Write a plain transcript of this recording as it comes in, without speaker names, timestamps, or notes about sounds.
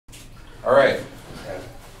All right.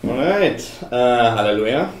 All right.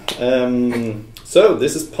 Hallelujah. So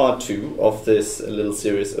this is part 2 of this little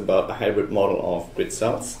series about a hybrid model of grid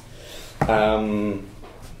cells.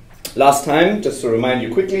 Last time, just to remind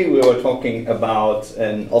you quickly, we were talking about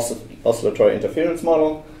an oscillatory interference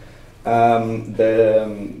model. And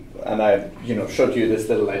I showed you this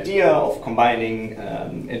little idea of combining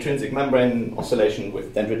intrinsic membrane oscillation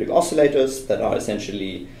with dendritic oscillators that are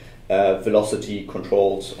essentially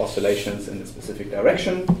velocity-controlled oscillations in a specific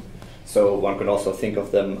direction. So one could also think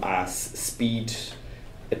of them as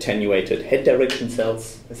speed-attenuated head direction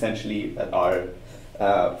cells, essentially, that are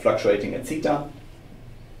fluctuating at theta.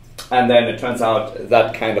 And then it turns out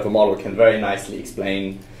that kind of a model can very nicely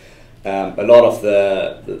explain a lot of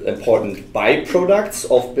the important byproducts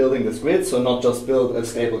of building this grid. So not just build a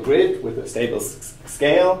stable grid with a stable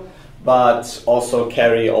scale, but also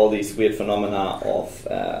carry all these weird phenomena of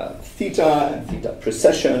theta and theta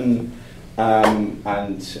precession,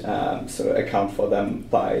 so account for them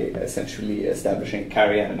by essentially establishing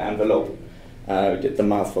carrier and envelope. We did the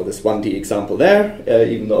math for this 1D example there,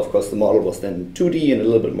 even though, of course, the model was then 2D and a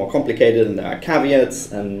little bit more complicated, and there are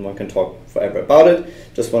caveats, and one can talk forever about it.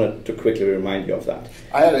 Just wanted to quickly remind you of that.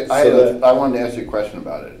 I wanted to ask you a question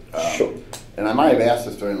about it. Sure. And I might have asked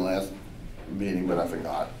this during the last meeting, but I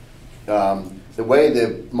forgot. The way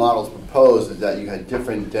the model's proposed is that you had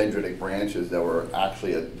different dendritic branches that were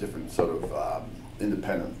actually at different sort of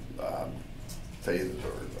independent phases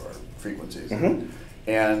or frequencies. Mm-hmm.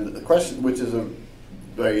 And the question, which is a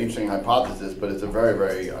very interesting hypothesis, but it's a very,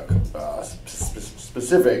 very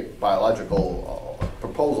specific biological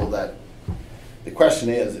proposal, that the question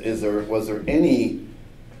was there any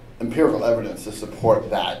empirical evidence to support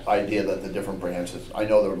that idea that the different branches, I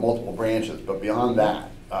know there were multiple branches, but beyond that,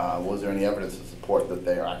 was there any evidence to support that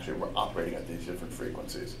they are actually operating at these different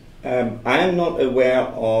frequencies? I am not aware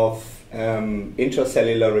of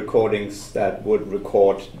intracellular recordings that would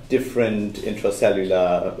record different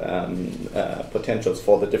intracellular potentials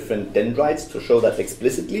for the different dendrites to show that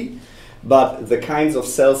explicitly. But the kinds of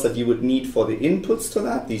cells that you would need for the inputs to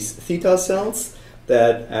that, these theta cells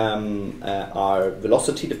that are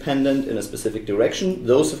velocity dependent in a specific direction,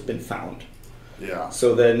 those have been found. Yeah.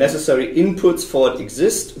 So the necessary inputs for it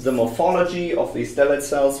exist. The morphology of these stellate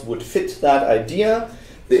cells would fit that idea.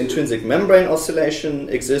 The intrinsic membrane oscillation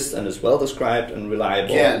exists and is well described and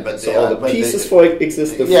reliable. Yeah, but so all the pieces for it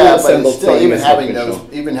exist. The yeah, full assembled but still, frame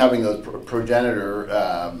even having those progenitor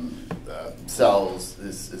cells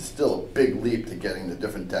is still a big leap to getting the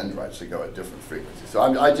different dendrites to go at different frequencies. So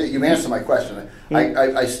you answered my question.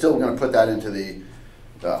 I still going to put that into the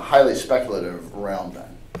highly speculative realm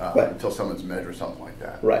then, right, until someone's measured something like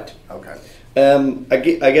that. Right. Okay.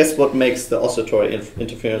 I guess what makes the oscillatory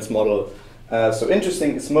interference model so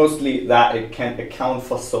interesting is mostly that it can account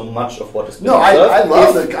for so much of what is being observed. I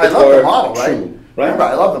love the model, right? True, right? Remember,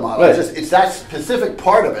 I love the model. Right. It's that specific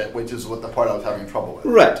part of it, which is what the part I was having trouble with.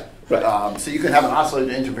 Right. Right. So you can have an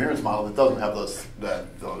oscillator interference model that doesn't have those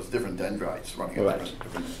different dendrites running. Right.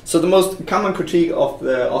 So the most common critique of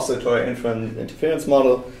the oscillatory interference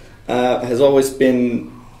model has always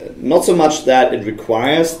been not so much that it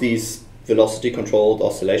requires these velocity-controlled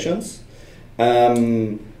oscillations,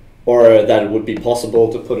 or that it would be possible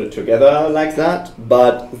to put it together like that,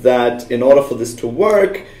 but that in order for this to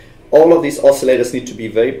work, all of these oscillators need to be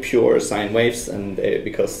very pure sine waves, and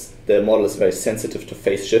because the model is very sensitive to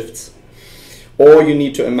phase shifts. Or you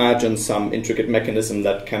need to imagine some intricate mechanism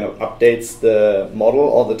that kind of updates the model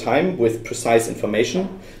all the time with precise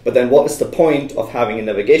information. But then what is the point of having a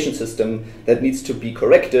navigation system that needs to be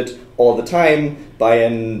corrected all the time by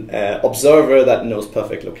an observer that knows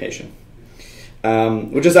perfect location?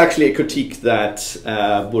 Which is actually a critique that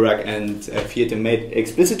Burak and Fiete made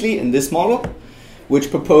explicitly in this model, which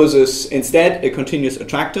proposes instead a continuous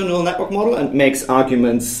attractor neural network model and makes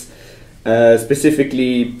arguments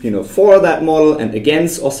specifically, for that model and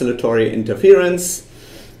against oscillatory interference.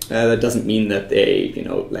 That doesn't mean that they,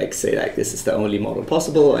 say this is the only model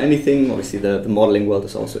possible or anything. Obviously, the modeling world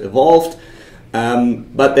has also evolved.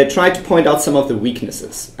 But they try to point out some of the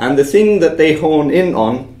weaknesses. And the thing that they hone in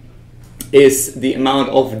on is the amount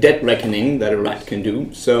of dead reckoning that a rat can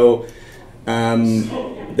do. So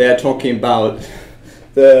they're talking about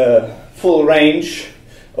the full range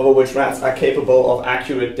over which rats are capable of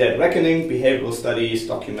accurate dead reckoning. Behavioral studies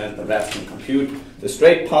document that rats can compute the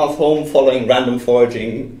straight path home following random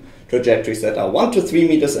foraging trajectories that are 1 to 3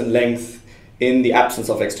 meters in length in the absence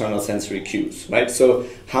of external sensory cues, right? So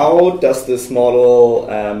how does this model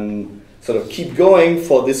sort of keep going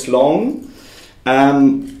for this long?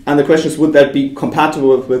 And the question is, would that be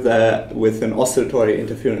compatible with an oscillatory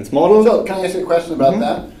interference model? So, can I ask you a question about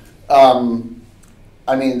that?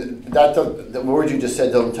 I mean, the word you just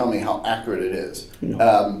said doesn't tell me how accurate it is.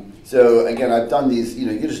 No. So again, I've done these, you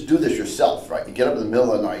can just do this yourself, right? You get up in the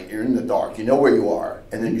middle of the night, you're in the dark, you know where you are,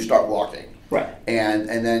 and then you start walking. Right. And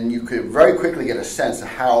then you could very quickly get a sense of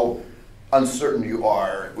how uncertain you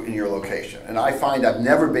are in your location. And I find I've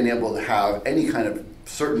never been able to have any kind of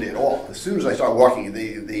certainty at all. As soon as I start walking,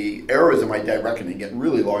 the errors in my dead reckoning get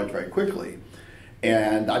really large very quickly.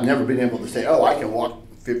 And I've never been able to say, oh, I can walk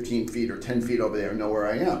 15 feet or 10 feet over there and know where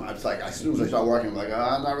I am. It's like, as soon as I start walking, I'm like, oh,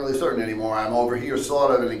 I'm not really certain anymore. I'm over here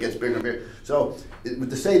sort of, and it gets bigger and bigger. So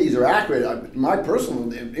to say these are accurate, my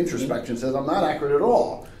personal introspection says I'm not accurate at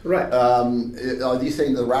all. Right. Are these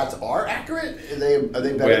saying the rats are accurate? Are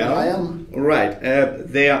they better than I am? Right.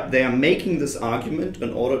 They are making this argument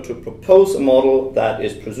in order to propose a model that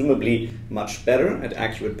is presumably much better at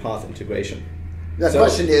accurate path integration. The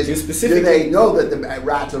question is, do they know that the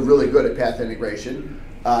rats are really good at path integration?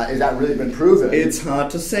 Has that really been proven? It's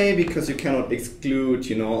hard to say because you cannot exclude,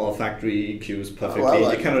 olfactory cues perfectly.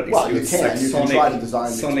 Well, you cannot exclude you can try to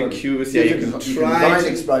design sonic cues. Yeah, you can design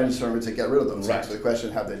experiments to get rid of them. Right. So the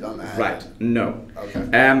question, have they done that? Right. No.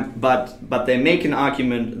 Okay. But they make an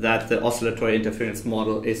argument that the oscillatory interference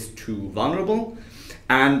model is too vulnerable,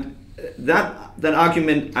 and that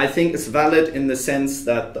argument I think is valid in the sense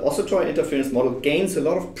that the oscillatory interference model gains a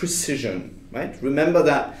lot of precision. Right. Remember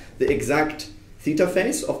that the exact theta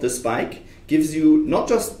phase of the spike gives you not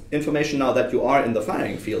just information now that you are in the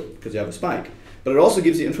firing field because you have a spike, but it also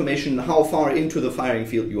gives you information how far into the firing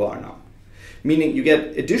field you are now. Meaning you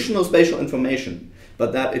get additional spatial information,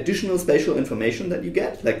 but that additional spatial information that you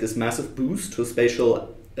get, like this massive boost to spatial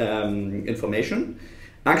information,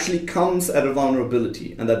 actually comes at a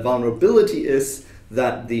vulnerability. And that vulnerability is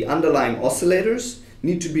that the underlying oscillators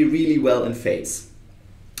need to be really well in phase.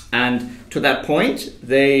 And to that point,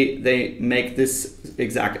 they make this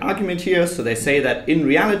exact argument here. So they say that in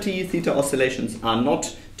reality, theta oscillations are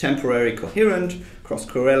not temporary coherent.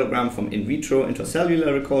 Cross-correlogram from in vitro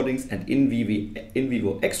intracellular recordings and in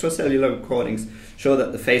vivo extracellular recordings show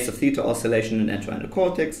that the phase of theta oscillation in entorhinal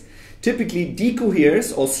cortex typically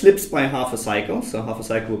decoheres or slips by half a cycle. So half a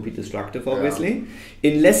cycle will be destructive, obviously,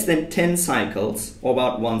 in less than 10 cycles or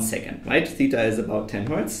about 1 second, right? Theta is about 10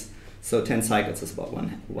 hertz. So 10 cycles is about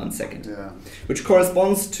one second, which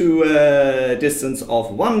corresponds to a distance of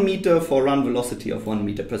 1 meter for run velocity of 1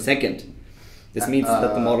 meter per second. This means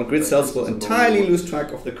that the model grid cells will entirely lose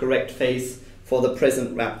track of the correct phase for the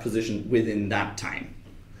present wrap position within that time.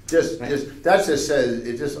 That just says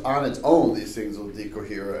it just on its own these things will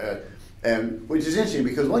decohere, and which is interesting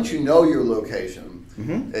because once you know your location,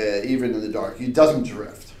 even in the dark, it doesn't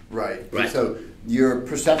drift, right? So your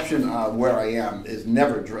perception of where I am is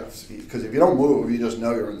never drifts because if you don't move, you just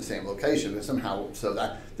know you're in the same location. And somehow, so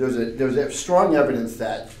that there's a strong evidence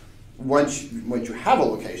that once you have a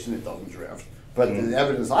location, it doesn't drift. But the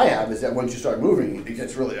evidence I have is that once you start moving, it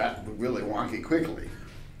gets really wonky quickly.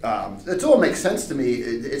 It all makes sense to me.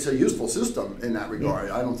 It's a useful system in that regard.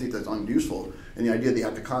 I don't think that's unuseful. And the idea that you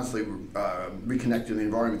have to constantly reconnect to the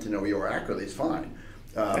environment to know where you are accurately is fine.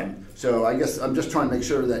 So I guess I'm just trying to make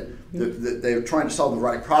sure that they're trying to solve the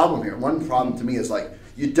right problem here. One problem to me is like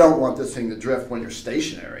you don't want this thing to drift when you're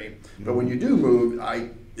stationary, but when you do move,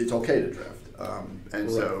 it's okay to drift.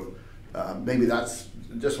 So maybe that's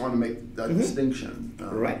just want to make that distinction.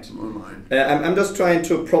 Right. In my mind. I'm just trying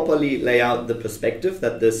to properly lay out the perspective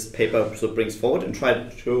that this paper brings forward and try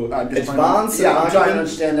to advance. I'm trying to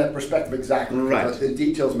understand that perspective exactly. Right. The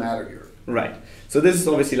details matter here. Right. So this is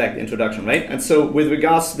obviously like the introduction, right? And so with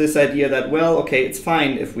regards to this idea that, well, okay, it's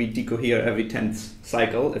fine if we decohere every 10th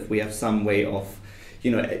cycle, if we have some way of,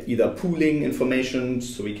 either pooling information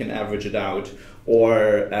so we can average it out,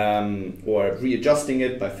 or readjusting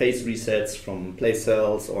it by phase resets from place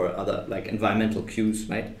cells or other like environmental cues,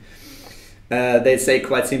 right? They say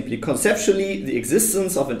quite simply, conceptually, the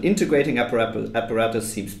existence of an integrating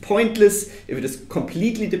apparatus seems pointless if it is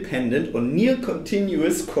completely dependent on near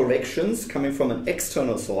continuous corrections coming from an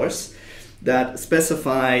external source that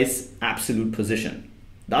specifies absolute position.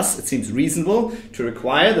 Thus, it seems reasonable to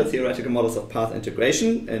require the theoretical models of path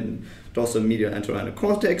integration in dorsal medial entorhinal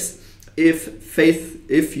cortex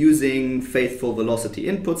if using faithful velocity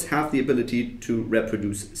inputs have the ability to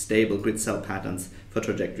reproduce stable grid cell patterns for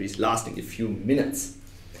trajectories lasting a few minutes.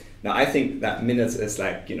 Now, I think that minutes is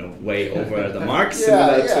like, way over the mark,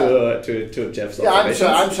 similar to Jeff's observations.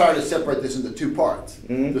 I'm trying to separate this into two parts.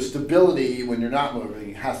 The stability when you're not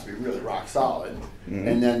moving has to be really rock solid.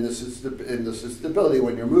 And then the stability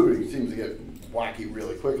when you're moving seems to get wacky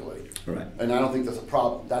really quickly. Right. And I don't think that's a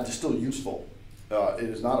problem. That is still useful. It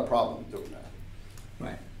is not a problem doing that.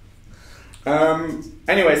 Right.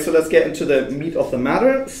 Anyway, so let's get into the meat of the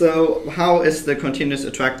matter. So how is the continuous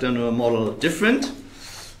attractor neural model different?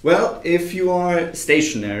 Well, if you are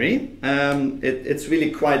stationary, it's really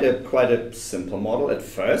quite a simple model at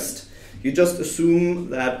first. You just assume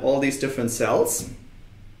that all these different cells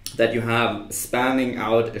that you have spanning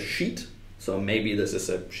out a sheet, so maybe this is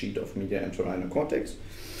a sheet of medial entorhinal cortex,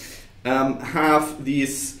 have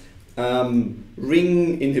these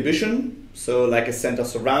ring inhibition, so like a center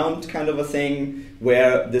surround kind of a thing,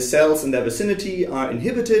 where the cells in their vicinity are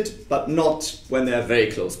inhibited, but not when they're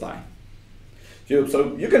very close by.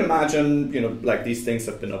 So you can imagine, like these things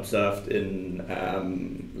have been observed in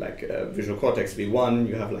visual cortex V1.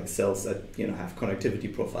 You have like cells that have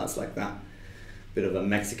connectivity profiles like that, bit of a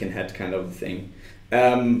Mexican head kind of thing.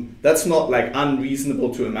 That's not like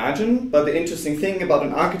unreasonable to imagine, but the interesting thing about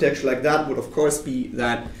an architecture like that would of course be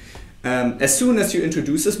that as soon as you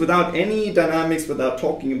introduce this, without any dynamics, without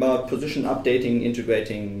talking about position updating,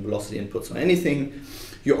 integrating velocity inputs or anything,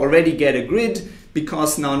 you already get a grid,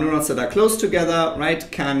 because now neurons that are close together,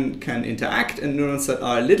 right, can interact, and neurons that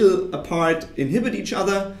are a little apart inhibit each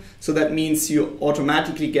other. So that means you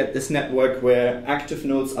automatically get this network where active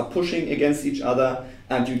nodes are pushing against each other,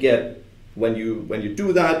 and you get, when you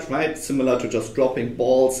do that, right, similar to just dropping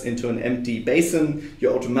balls into an empty basin,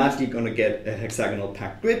 you're automatically going to get a hexagonal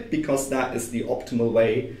packed grid, because that is the optimal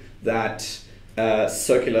way that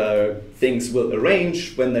circular things will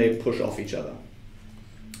arrange when they push off each other.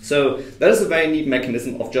 So that is a very neat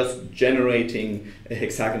mechanism of just generating a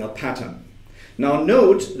hexagonal pattern. Now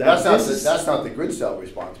note that that's not the grid cell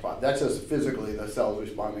response part. That's just physically the cells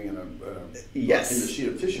responding in the sheet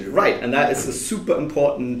of tissue. Right, and that is a super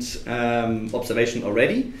important observation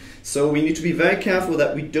already. So we need to be very careful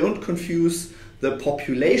that we don't confuse the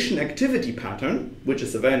population activity pattern, which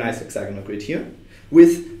is a very nice hexagonal grid here,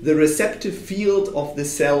 with the receptive field of the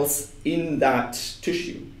cells in that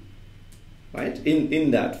tissue. Right,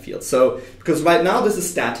 in that field. So, because right now this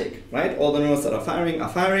is static, right? All the neurons that are firing,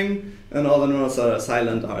 and all the neurons that are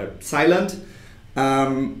silent.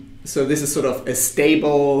 So this is sort of a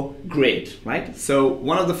stable grid, right? So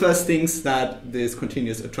one of the first things that this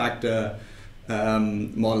continuous attractor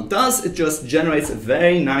model does, it just generates a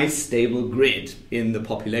very nice stable grid in the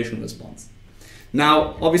population response.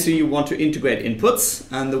 Now, obviously you want to integrate inputs,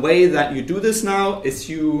 and the way that you do this now is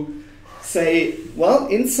you say, well,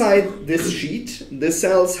 inside this sheet, the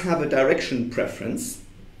cells have a direction preference,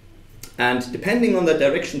 and depending on the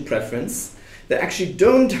direction preference, they actually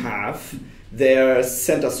don't have their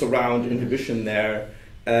center surround inhibition there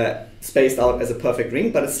spaced out as a perfect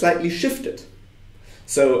ring, but it's slightly shifted.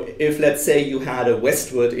 So if, let's say, you had a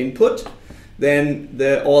westward input, then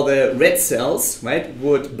all the red cells, right,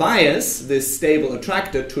 would bias this stable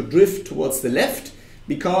attractor to drift towards the left,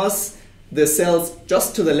 because the cells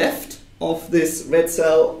just to the left of this red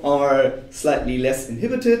cell are slightly less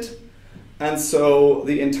inhibited, and so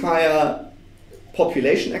the entire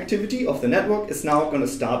population activity of the network is now going to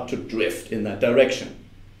start to drift in that direction.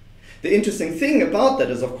 The interesting thing about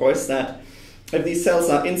that is, of course, that if these cells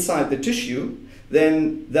are inside the tissue,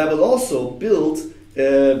 then that will also build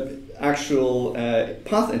actual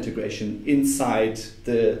path integration inside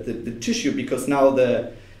the tissue, because now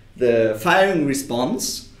the firing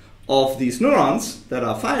response of these neurons that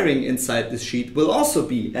are firing inside this sheet will also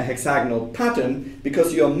be a hexagonal pattern,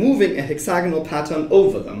 because you are moving a hexagonal pattern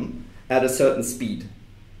over them at a certain speed.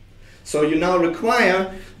 So you now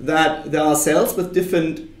require that there are cells with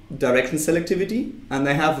different direction selectivity, and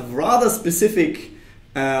they have a rather specific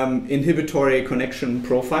inhibitory connection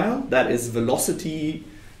profile that is velocity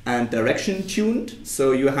and direction tuned.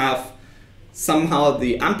 So you have somehow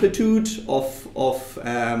the amplitude of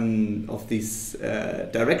this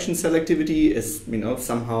direction selectivity is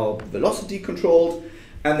somehow velocity controlled,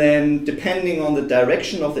 and then depending on the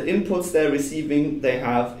direction of the inputs they're receiving, they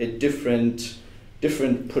have a different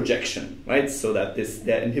projection, right? So that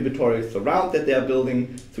their inhibitory surround that they're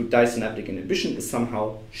building through disynaptic inhibition is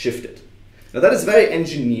somehow shifted. Now that is very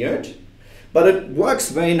engineered, but it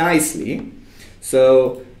works very nicely.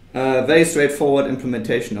 So very straightforward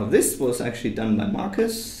implementation of this was actually done by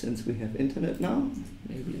Marcus, since we have internet now.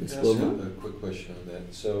 Maybe this will work. A quick question on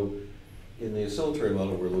that. So in the oscillatory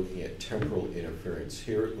model, we're looking at temporal interference.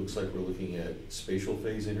 Here it looks like we're looking at spatial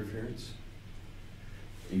phase interference.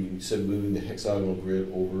 You said moving the hexagonal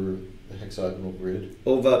grid over the hexagonal grid?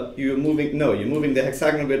 You're moving the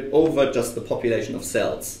hexagonal grid over just the population of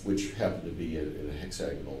cells. Which happen to be in a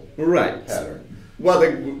hexagonal pattern. Well,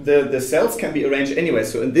 the cells can be arranged anyway.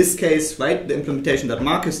 So in this case, right, the implementation that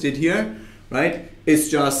Marcus did here, right, is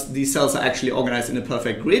just these cells are actually organized in a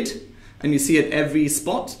perfect grid. And you see at every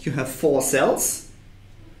spot you have 4 cells.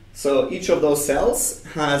 So each of those cells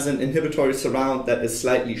has an inhibitory surround that is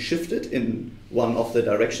slightly shifted in one of the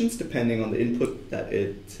directions depending on the input that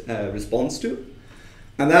it responds to.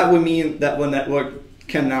 And that would mean that one network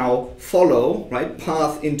can now follow, right,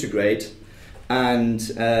 path integrate,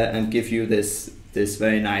 and give you this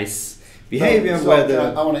very nice behavior. So where the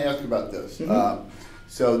I want to ask you about this. Mm-hmm.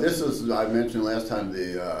 So this is, I mentioned last time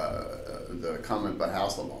the comment by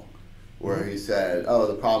Hasselmo, where he said, "Oh,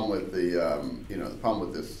 the problem with the the problem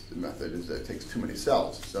with this method is that it takes too many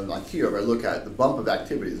cells." So like here, if I look at the bump of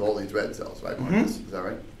activity, is all these red cells, right? Mm-hmm. Is that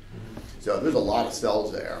right? So there's a lot of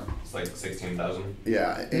cells there. It's like 16,000.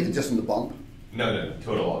 Yeah, just in the bump. No,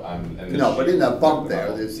 total. No, but in that bump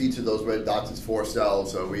there's each of those red dots is 4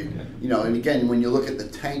 cells. So we, and again, when you look at the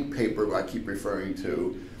tank paper I keep referring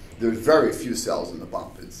to, there's very few cells in the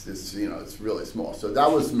bump. It's really small. So that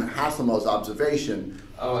was Hasselmo's observation.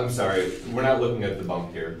 Oh, I'm sorry. We're not looking at the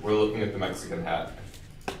bump here. We're looking at the Mexican hat.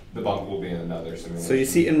 The bump will be in another simulation. So you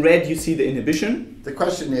see in red, you see the inhibition. The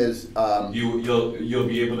question is, you'll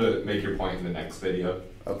be able to make your point in the next video.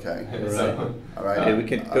 Okay. So, all right. Okay, we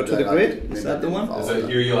can go to the grid. Is that the one? So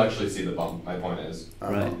here you'll actually see the bump. My point is,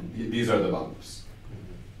 right. These are the bumps.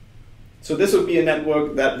 So this would be a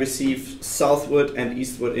network that receives southward and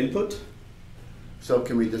eastward input. So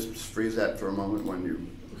can we just freeze that for a moment when you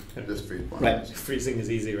just freeze one? Right. Freezing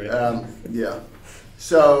is easy, right? Yeah.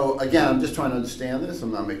 So again, I'm just trying to understand this.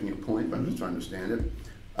 I'm not making a point, but I'm just trying to understand it.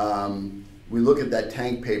 We look at that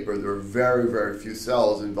tank paper. There are very, very few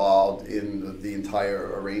cells involved in the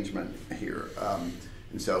entire arrangement here.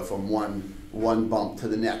 And so from one bump to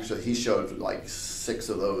the next, so he showed like 6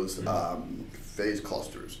 of those phase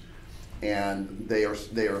clusters. And they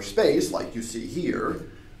are spaced, like you see here.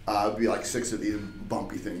 It'd be like 6 of these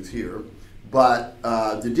bumpy things here. But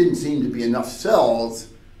there didn't seem to be enough cells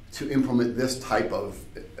to implement this type of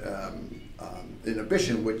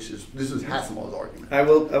inhibition, this is Hasselmo's argument. I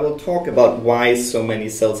will talk about why so many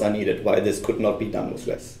cells are needed, why this could not be done with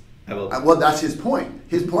less. Well, that's his point.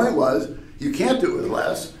 His point was, you can't do it with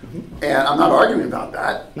less, and I'm not arguing about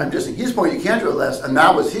that. I'm just saying his point, you can't do it with less, and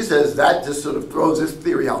he says that just sort of throws this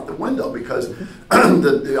theory out the window because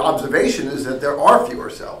the observation is that there are fewer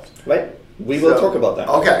cells. Right. We will talk about that.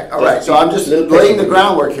 Okay, all right. So I'm just laying the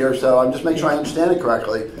groundwork here, so I'm just making sure I understand it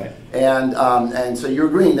correctly. Right. And so you're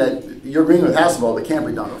agreeing with Hasselmo that can't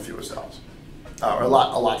be done with fewer cells, or a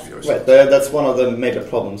lot fewer cells. Right. That's one of the major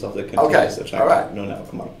problems of the continuous attractor. All right. No,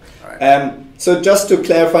 come on. All right. So just to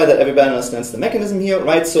clarify that everybody understands the mechanism here,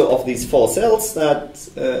 right? So of these 4 cells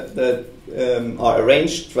that are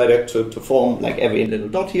arranged right to form like every little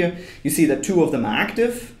dot here, you see that 2 of them are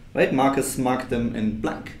active, right? Marcus marked them in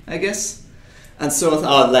black, I guess. And so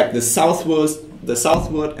like the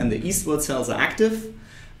southward and the eastward cells are active,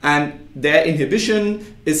 and their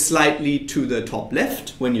inhibition is slightly to the top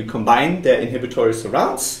left when you combine their inhibitory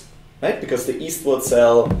surrounds, right? Because the eastward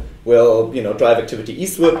cell will drive activity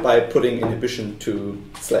eastward by putting inhibition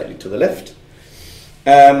slightly to the left.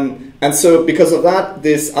 And so because of that,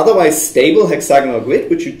 this otherwise stable hexagonal grid,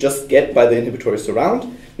 which you just get by the inhibitory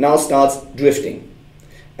surround, now starts drifting.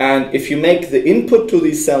 And if you make the input to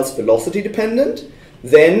these cells velocity dependent,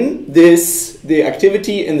 then the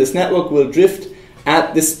activity in this network will drift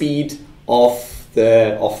at the speed of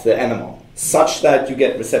the animal, such that you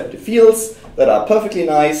get receptive fields that are perfectly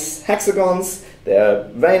nice hexagons. They're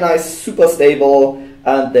very nice, super stable,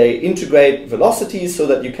 and they integrate velocity so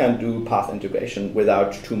that you can do path integration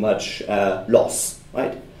without too much loss,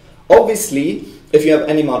 right? Obviously, if you have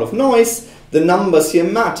any amount of noise, the numbers here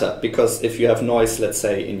matter, because if you have noise, let's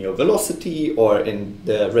say, in your velocity or in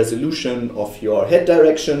the resolution of your head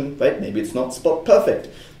direction, right? Maybe it's not spot perfect.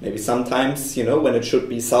 Maybe sometimes, when it should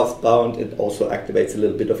be southbound, it also activates a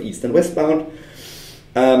little bit of east and westbound.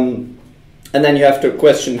 And then you have to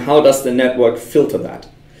question, how does the network filter that?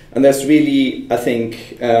 And there's really, I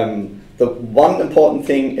think, the one important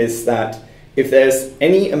thing is that if there's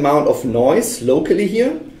any amount of noise locally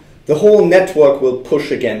here, the whole network will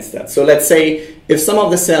push against that. So let's say if some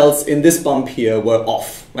of the cells in this bump here were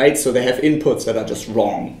off, right? So they have inputs that are just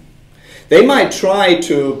wrong. They might try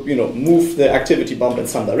to, move the activity bump in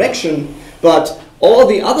some direction, but all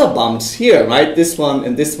the other bumps here, right? This one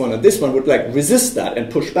and this one and this one would like resist that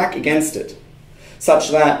and push back against it,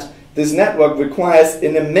 such that this network requires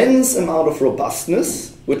an immense amount of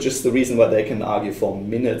robustness, which is the reason why they can argue for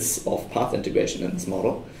minutes of path integration in this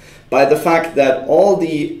model, by the fact that all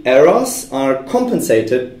the errors are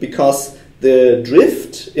compensated because the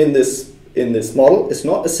drift in this model is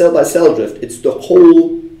not a cell-by-cell drift, it's the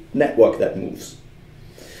whole network that moves.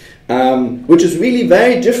 Which is really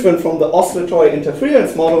very different from the oscillatory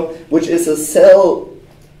interference model, which is a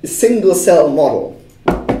single-cell model.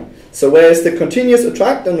 So whereas the continuous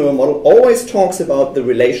attractor neural model always talks about the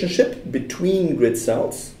relationship between grid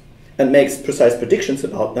cells and makes precise predictions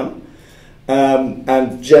about them,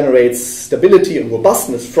 and generates stability and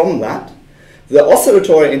robustness from that, the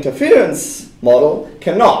oscillatory interference model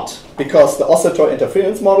cannot, because the oscillatory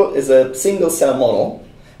interference model is a single cell model,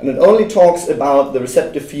 and it only talks about the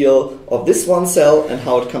receptive field of this one cell and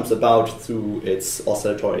how it comes about through its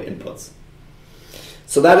oscillatory inputs.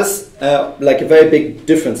 So that is like a very big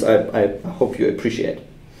difference I hope you appreciate.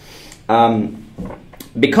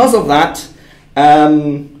 Because of that,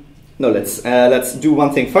 let's do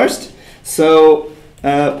one thing first. So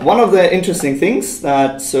one of the interesting things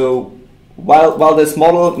that, while this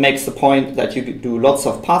model makes the point that you could do lots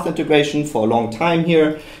of path integration for a long time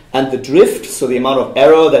here, and the drift, so the amount of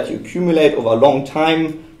error that you accumulate over a long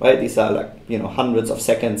time, right? These are like, hundreds of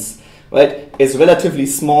seconds, right? Is relatively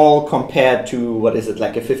small compared to, what is it,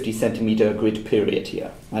 like a 50 centimeter grid period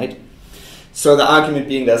here, right? So the argument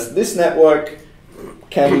being that this network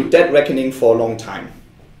can do dead reckoning for a long time.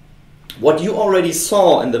 What you already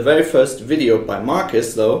saw in the very first video by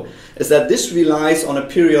Marcus, though, is that this relies on a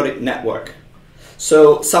periodic network.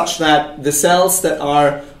 So such that the cells that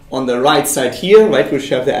are on the right side here, right, which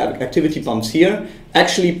have the activity bumps here,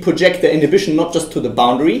 actually project their inhibition not just to the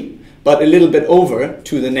boundary, but a little bit over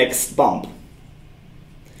to the next bump.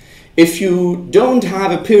 If you don't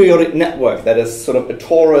have a periodic network that is sort of a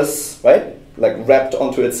torus, right, like wrapped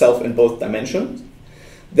onto itself in both dimensions,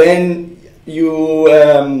 then you,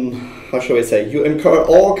 how shall I say, you incur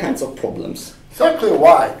all kinds of problems. It's not clear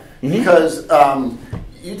why, because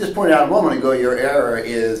you just pointed out a moment ago your error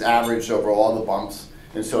is averaged over all the bumps,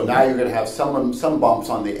 and so now you're going to have some bumps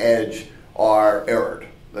on the edge are errored.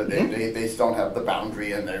 They just don't have the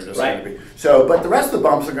boundary, and they're just going to be. So, but the rest of the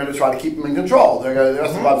bumps are going to try to keep them in control. The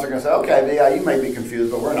rest of the bumps are going to say, okay, yeah, you may be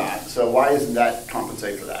confused, but we're not. So why isn't that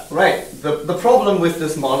compensate for that? Right. The problem with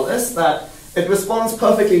this model is that it responds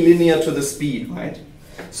perfectly linear to the speed, right?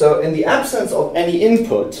 So in the absence of any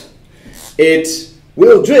input, it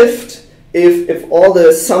will drift if all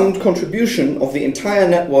the summed contribution of the entire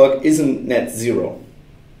network isn't net zero.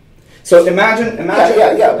 So imagine a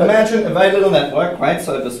very little network, right?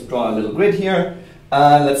 So I just draw a little grid here.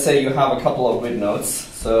 Let's say you have a couple of grid nodes.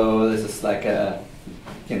 So this is like a,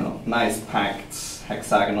 nice packed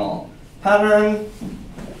hexagonal pattern,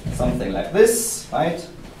 something like this, right?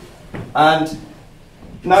 And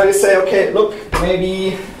now you say, okay, look,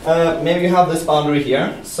 maybe you have this boundary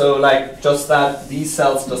here. So like just that these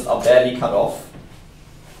cells just are barely cut off.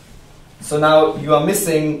 So now you are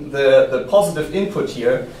missing the positive input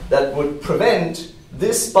here that would prevent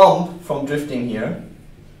this bump from drifting here,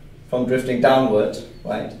 from drifting downward,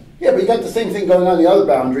 right? Yeah, but you got the same thing going on the other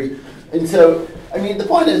boundary. And so, I mean, the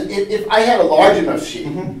point is, if I had a large enough sheet,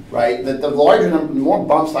 right, that the larger number, the more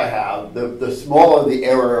bumps I have, the smaller the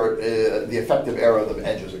error, the effective error of the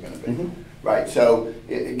edges are going to be. Right, so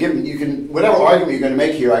given you can, whatever argument you're going to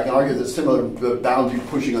make here, I can argue that similar boundary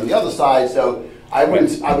pushing on the other side. So I would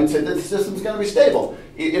say that the system's going to be stable.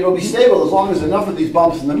 It'll be stable as long as enough of these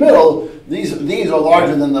bumps in the middle, these are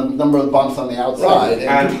larger than the number of bumps on the outside. Right.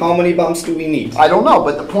 And how many bumps do we need? I don't know,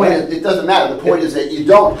 but the point is, it doesn't matter. The point is that you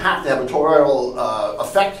don't have to have a toroidal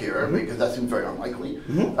effect here, because that seems very unlikely.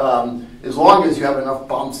 As long as you have enough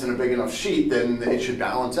bumps in a big enough sheet, then it should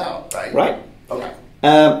balance out, right? Right. Okay.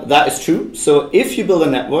 That is true. So if you build a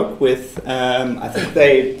network with, I think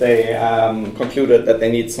they concluded that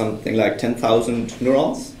they need something like 10,000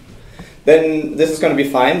 neurons, then this is going to be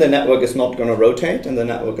fine. The network is not going to rotate, and the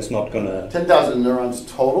network is not going to... 10,000 neurons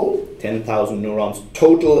total? 10,000 neurons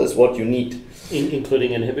total is what you need.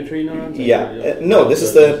 Including inhibitory neurons? Yeah. No, this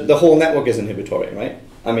is the whole network is inhibitory, right?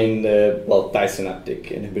 I mean,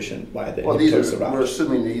 disynaptic inhibition by the inhibitors around. We're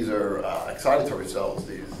assuming these are excitatory cells,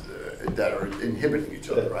 these that are inhibiting each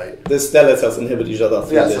other, right? The stellate cells inhibit each other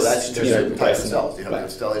through this. So that's just certain types of cells. You have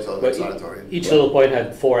stellate cells, excitatory. Each little point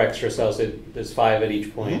had 4 extra cells. There's 5 at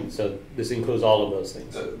each point, so this includes all of those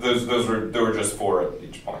things. There were just 4 at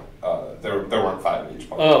each point. There weren't 5 at each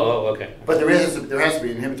point. Oh, okay. But there has to be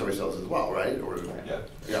inhibitory cells as well, right? Or,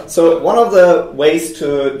 yeah. So one of the ways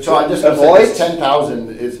to I'm just avoid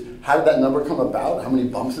 10,000 is, how did that number come about? How many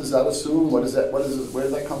bumps does that assume? What is that? Where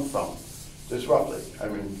does that come from? Just roughly. I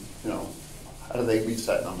mean, how do they reach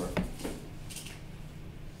that number?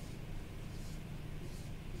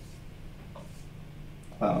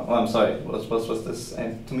 I'm sorry. What was this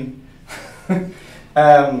to me?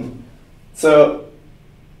 So,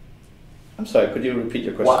 I'm sorry. Could you repeat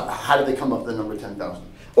your question? How did they come up with the number 10,000?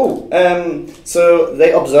 So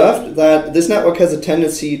they observed that this network has a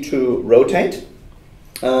tendency to rotate.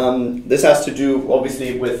 This has to do,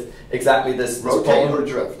 obviously, with exactly this rotate or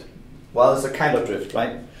drift. Well, it's a kind of drift,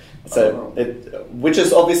 right? So which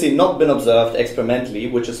has obviously not been observed experimentally,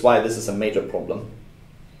 which is why this is a major problem.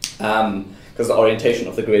 Because the orientation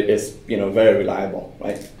of the grid is, very reliable,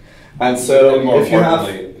 right? And so and more if you have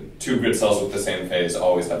importantly, two grid cells with the same phase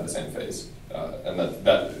always have the same phase, and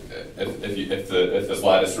that if the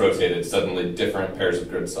slide is rotated, suddenly different pairs of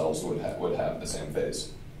grid cells would have the same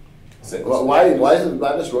phase. Well, why is the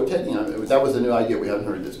lattice rotating? That was a new idea. We haven't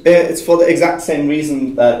heard this. It's for the exact same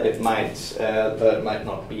reason that it might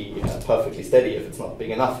not be perfectly steady if it's not big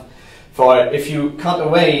enough. For if you cut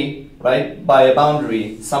away, right, by a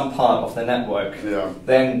boundary some part of the network,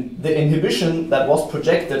 then the inhibition that was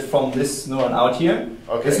projected from this neuron out here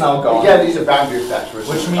is now gone. Yeah, these are boundary effects.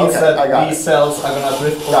 Which means that these cells are going to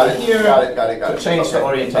drift over here to change the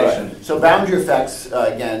orientation. Right. So boundary effects,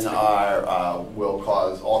 again, will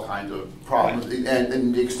cause all kinds of problems. Right.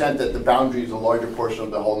 And the extent that the boundary is a larger portion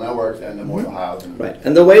of the whole network, and the more you'll have. Right.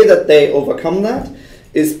 And the way that they overcome that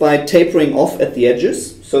is by tapering off at the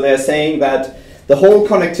edges. So they're saying that the whole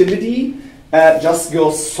connectivity just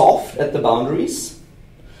goes soft at the boundaries.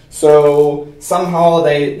 So somehow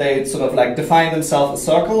they sort of like define themselves a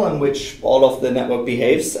circle in which all of the network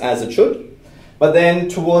behaves as it should. But then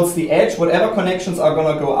towards the edge, whatever connections are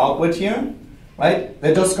going to go outward here, right,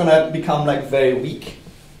 they're just going to become like very weak.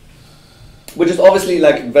 Which is obviously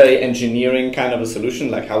like very engineering kind of a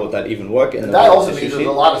solution. Like how would that even work? That also means there's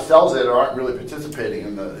a lot of cells that aren't really participating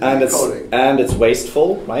in the coding. And it's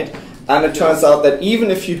wasteful, right? And it turns out that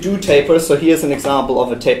even if you do taper, so here's an example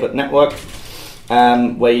of a tapered network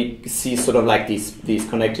where you see sort of like these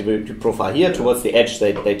connectivity profile here towards the edge,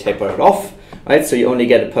 they taper it off, right? So you only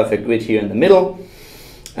get a perfect grid here in the middle.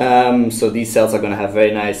 So these cells are going to have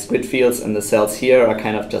very nice grid fields, and the cells here are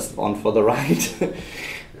kind of just on for the ride.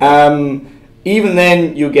 Even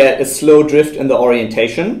then, you get a slow drift in the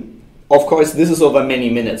orientation. Of course, this is over many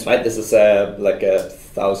minutes, right? This is like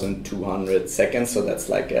 1,200 seconds, so that's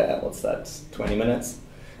like, what's that, 20 minutes?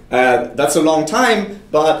 That's a long time,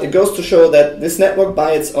 but it goes to show that this network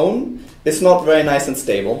by its own is not very nice and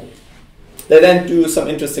stable. They then do some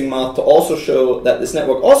interesting math to also show that this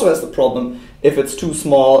network also has the problem, if it's too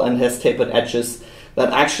small and has tapered edges,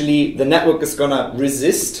 that actually the network is going to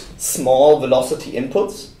resist small velocity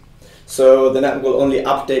inputs. So the network will only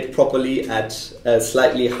update properly at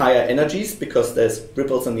slightly higher energies because there's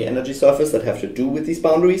ripples on the energy surface that have to do with these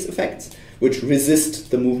boundaries effects, which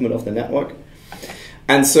resist the movement of the network.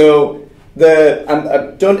 And so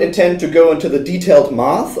I don't intend to go into the detailed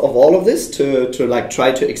math of all of this to like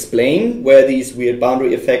try to explain where these weird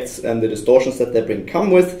boundary effects and the distortions that they bring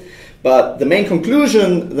come with. But the main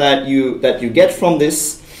conclusion that you get from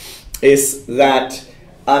this is that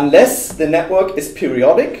unless the network is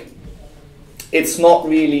periodic, it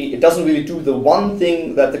doesn't really do the one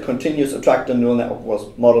thing that the continuous attractor neural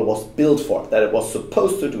network model was built for, that it was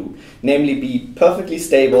supposed to do, namely be perfectly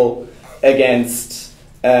stable against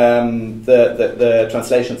the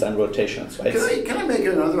translations and rotations. Right? Can I make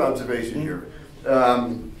another observation here?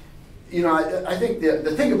 I think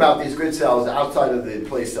the thing about these grid cells outside of the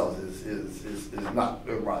place cells is not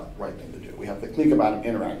the right thing to do. We have to think about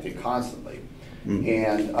them interacting constantly.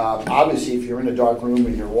 And obviously, if you're in a dark room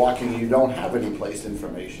and you're walking, you don't have any place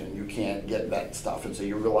information. You can't get that stuff, and so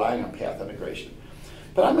you're relying on path integration.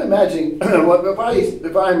 But I'm imagining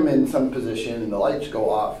if I'm in some position and the lights go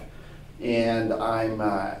off, and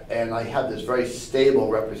I have this very stable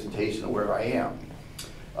representation of where I am.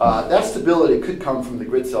 That stability could come from the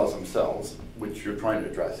grid cells themselves, which you're trying to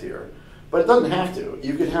address here, but it doesn't have to.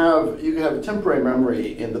 You could have a temporary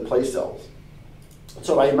memory in the place cells.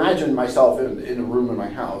 So I imagine myself in a room in my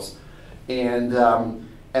house, and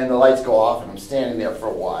the lights go off, and I'm standing there for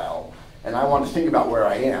a while, and I want to think about where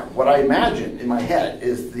I am. What I imagine in my head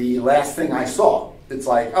is the last thing I saw. It's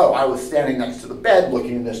like, oh, I was standing next to the bed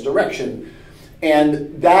looking in this direction,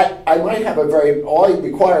 and that I might have all I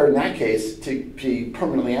require in that case to be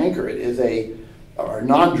permanently anchored is a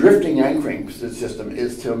non-drifting anchoring system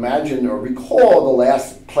is to imagine or recall the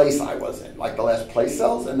last place I was in, like the last place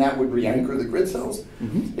cells, and that would re-anchor the grid cells.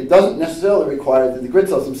 It doesn't necessarily require that the grid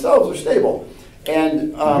cells themselves are stable,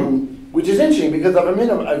 and which is interesting because I'm in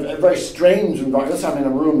a very strange environment. Let's say I'm in a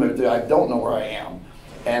room that I don't know where I am,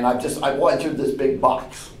 and I've entered this big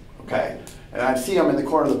box, okay, and I see I'm in the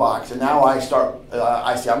corner of the box, and now I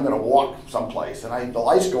see I'm going to walk someplace, and the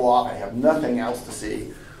lights go off, I have nothing else to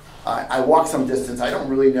see. I walk some distance, I don't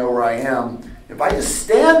really know where I am. If I just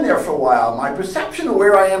stand there for a while, my perception of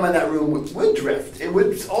where I am in that room would drift. It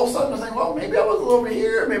would all of a sudden think, well, maybe I was over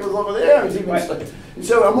here, maybe I was over there. And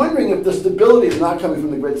so I'm wondering if the stability is not coming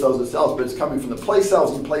from the grid cells themselves, but it's coming from the place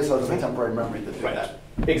cells and place cells and the temporary memory that do that.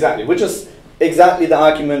 Exactly, which is exactly the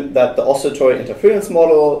argument that the oscillatory interference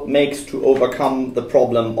model makes to overcome the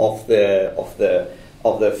problem of the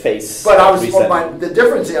phase. But reset. the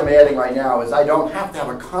difference I'm adding right now is I don't have to have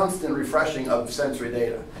a constant refreshing of sensory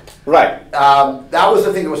data. Right. That was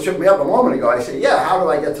the thing that was tripping me up a moment ago. I said, yeah, how do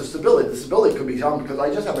I get to stability? The stability could be something because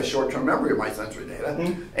I just have a short-term memory of my sensory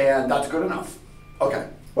data, and that's good enough. Okay.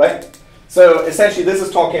 Right. So essentially, this is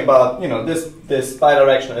talking about this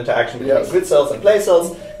bidirectional interaction between grid cells and place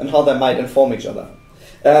cells and how they might inform each other.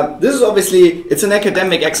 This is obviously it's an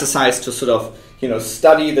academic exercise to sort of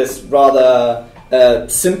study this rather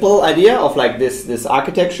simple idea of like this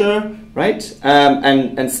architecture, right?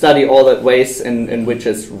 And study all the ways in which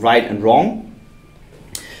it's right and wrong.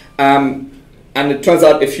 And it turns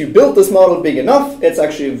out if you build this model big enough, it's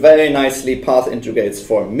actually very nicely path integrates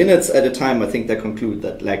for minutes at a time. I think they conclude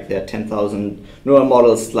that like their 10,000 neural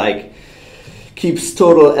models like keeps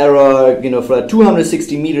total error, for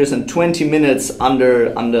 260 meters and 20 minutes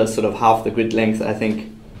under sort of half the grid length. I think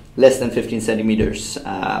less than 15 centimeters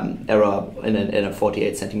error in a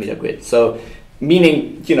 48 centimeter grid. So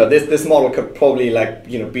meaning this model could probably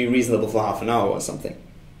be reasonable for half an hour or something,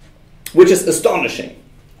 which is astonishing.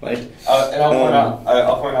 Right. And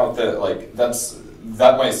I'll point out that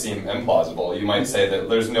that might seem implausible. You might say that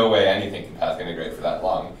there's no way anything can path integrate for that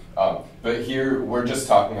long. But here we're just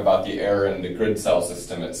talking about the error in the grid cell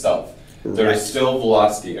system itself. There are still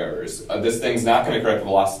velocity errors. This thing's not going to correct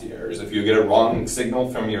velocity errors. If you get a wrong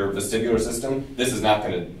signal from your vestibular system, this is not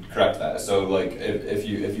going to correct that. So if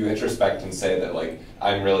you introspect and say that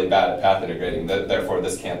I'm really bad at path integrating, therefore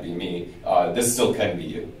this can't be me, this still can be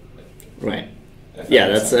you. Right. Yeah,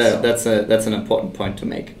 that's an important point to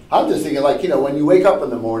make. I'm just thinking when you wake up in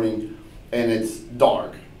the morning and it's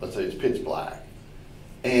dark, let's say it's pitch black,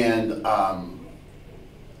 and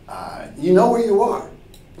you know where you are,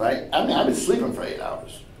 right? I mean, I've been sleeping for 8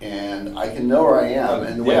 hours, and I can know where I am.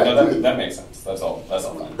 And the way that makes sense. That's all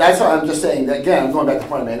fine. That's what I'm just saying. Again, I'm going back to the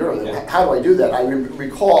point I made earlier. Yeah. How do I do that? I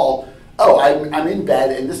recall, I'm in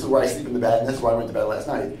bed, and this is where I sleep in the bed, and this is where I went to bed last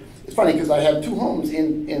night. It's funny because I have two homes,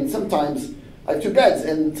 and sometimes I have two beds,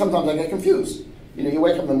 and sometimes I get confused. You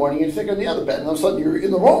wake up in the morning and you think on the other bed, and all of a sudden you're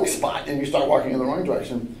in the wrong spot, and you start walking in the wrong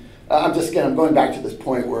direction. I'm going back to this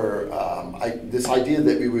point where this idea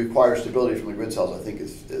that we require stability from the grid cells, I think,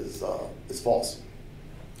 is false.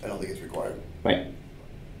 I don't think it's required. Right.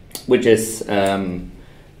 Which is an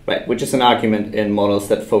argument in models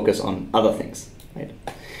that focus on other things. Right.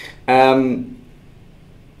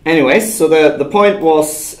 Anyways, so the point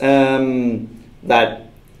was that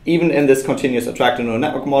even in this continuous attractor neural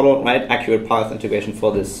network model, right, accurate path integration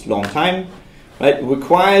for this long time, right,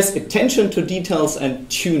 requires attention to details and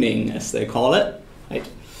tuning, as they call it, right?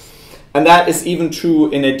 And that is even true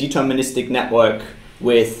in a deterministic network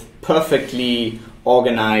with perfectly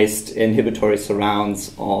organized inhibitory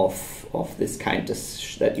surrounds of this kind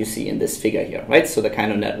that you see in this figure here, right? So the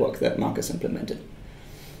kind of network that Marcus implemented,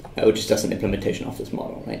 which is just an implementation of this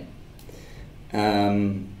model, right?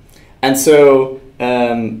 And so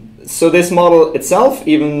this model itself,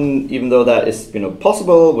 even though that is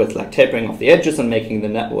possible with tapering of the edges and making the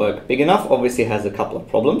network big enough, obviously has a couple of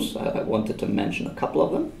problems. I wanted to mention a couple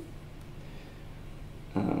of them.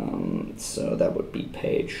 So that would be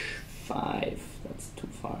page 5. That's too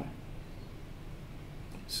far.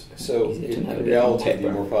 So in reality,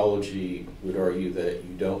 the morphology would argue that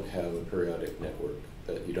you don't have a periodic network,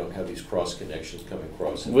 that you don't have these cross connections coming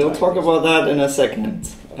across. We'll talk about that in a second.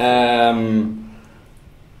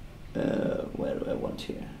 Where do I want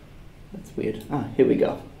here? That's weird. Here we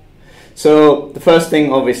go. So the first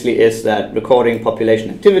thing obviously is that recording population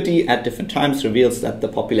activity at different times reveals that the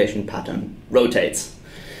population pattern rotates.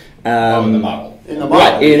 In the model. In the model.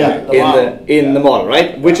 Right, in the model,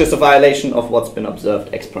 right? Which is a violation of what's been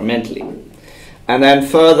observed experimentally. And then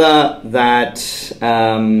further that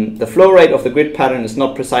the flow rate of the grid pattern is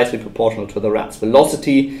not precisely proportional to the rat's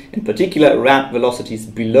velocity. In particular, rat velocities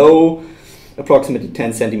below approximately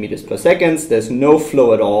 10 centimeters per second. There's no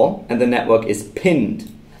flow at all, and the network is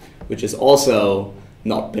pinned, which has also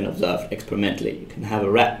not been observed experimentally. You can have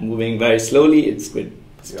a rat moving very slowly, its grid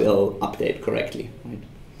still update correctly. Right?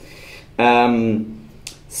 And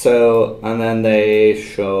then they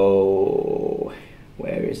show,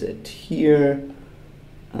 where is it here?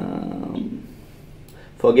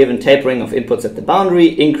 For a given tapering of inputs at the boundary,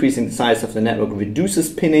 increasing the size of the network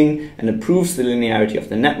reduces pinning and improves the linearity of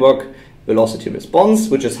the network velocity response,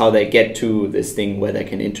 which is how they get to this thing where they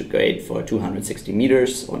can integrate for 260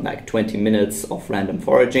 meters or 20 minutes of random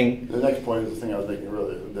foraging. The next point is the thing I was making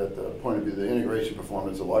earlier, that the point of view, the integration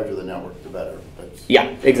performance, the larger the network, the better.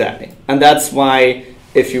 Yeah, exactly. And that's why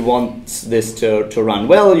if you want this to run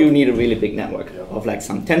well, you need a really big network of like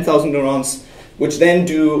some 10,000 neurons, which then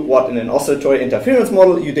do what in an oscillatory interference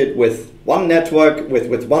model you did with one network,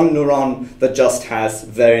 with one neuron that just has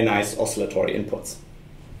very nice oscillatory inputs.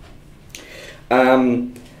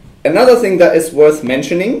 Another thing that is worth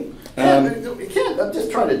mentioning. You can't, I'm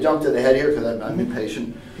just trying to jump to the head here because I'm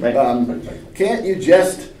impatient. Right. Can't you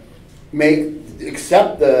just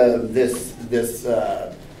accept this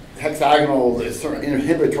hexagonal sort of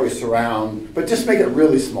inhibitory surround, but just make it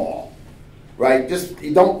really small, right? Just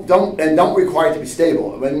don't require it to be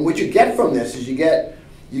stable. I mean, what you get from this is you get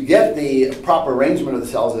the proper arrangement of the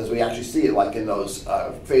cells as we actually see it, like in those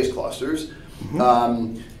phase clusters.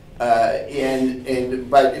 Mm-hmm.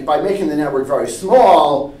 But by making the network very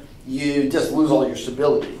small, you just lose all your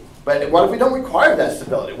stability. But what if we don't require that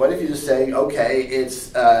stability? What if you just say, okay, it's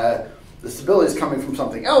the stability is coming from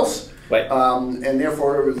something else, right. And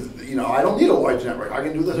therefore, I don't need a large network. I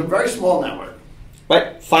can do this in a very small network.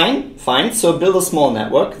 Right. Fine. So build a small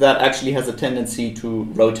network that actually has a tendency to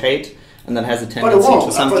rotate, and then has a tendency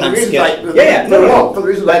to sometimes get... For the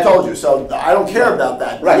reasons I told you. So I don't care about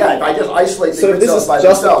that. Right. Yeah, if I just isolate the grid cells by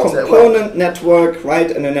themselves... So this is just a component network,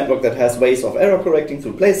 right? And a network that has ways of error correcting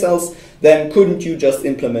through place cells. Then couldn't you just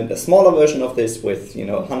implement a smaller version of this with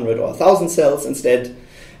 100 or 1,000 cells instead?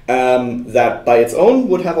 That by its own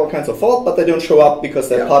would have all kinds of fault, but they don't show up because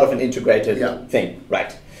they're part of an integrated thing,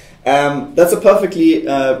 right? That's a perfectly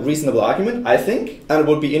reasonable argument, I think, and it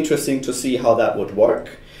would be interesting to see how that would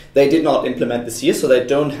work. They did not implement this here, so they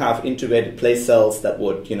don't have integrated place cells that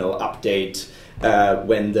would, update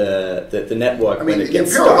when the network. I mean, when it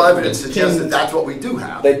gets empirical stuck, evidence suggests that that's what we do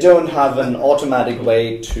have. They don't have an automatic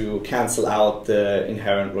way to cancel out the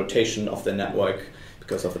inherent rotation of the network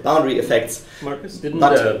because of the boundary effects. Marcus,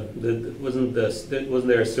 wasn't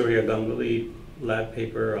there a Surya Ganguly lab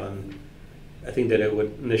paper on? I think that it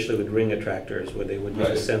would initially with ring attractors, where they would use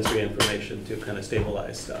the sensory information to kind of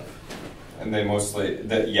stabilize stuff. And they mostly,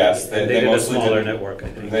 they did mostly a smaller did, network, I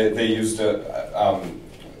think. They used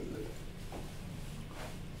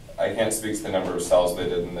I can't speak to the number of cells they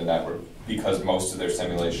did in the network because most of their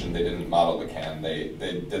simulation they didn't model the CAN. They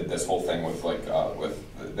did this whole thing with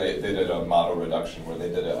they did a model reduction where they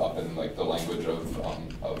did it up in like the language of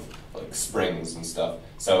like springs and stuff.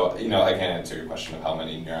 So I can't answer your question of how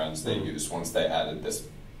many neurons they used once they added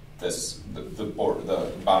the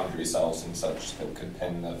boundary cells and such that could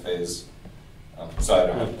pin the phase. So I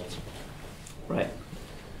don't know. Right.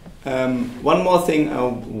 One more thing I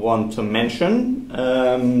want to mention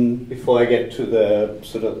before I get to the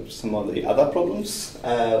sort of some of the other problems,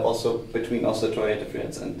 also between oscillatory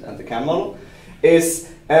interference and the CAN model,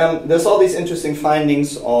 is there's all these interesting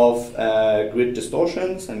findings of grid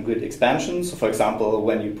distortions and grid expansions. So for example,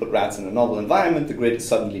 when you put rats in a novel environment, the grid is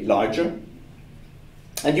suddenly larger.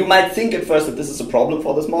 And you might think at first that this is a problem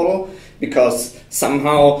for this model because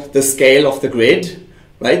somehow the scale of the grid,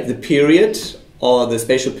 right, the period or the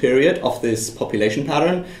spatial period of this population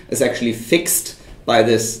pattern is actually fixed by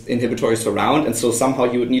this inhibitory surround, and so somehow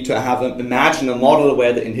you would need to imagine a model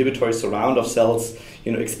where the inhibitory surround of cells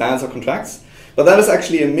expands or contracts. But that is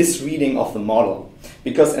actually a misreading of the model,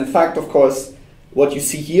 because in fact, of course, what you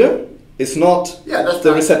see here is not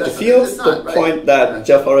the receptor fields, the point that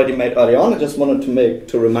Jeff already made early on. I just wanted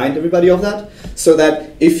to remind everybody of that, so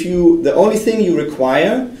that the only thing you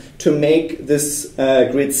require to make this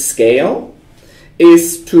grid scale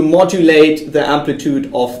is to modulate the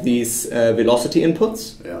amplitude of these velocity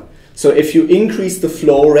inputs. Yeah. So if you increase the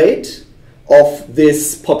flow rate of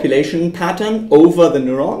this population pattern over the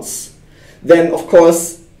neurons, then of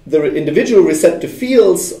course the individual receptor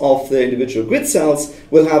fields of the individual grid cells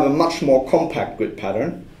will have a much more compact grid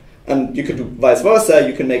pattern. And you could do vice versa.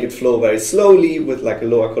 You can make it flow very slowly with like a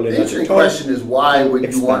lower cholinergic tone. The interesting question is, why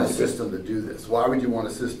would you want a system to do this? Why would you want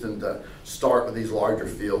a system to start with these larger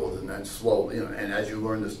fields and then slowly, and as you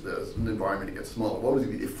learn this environment, it gets smaller? What would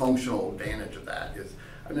be the functional advantage of that?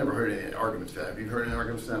 I've never heard any arguments for that. Have you heard any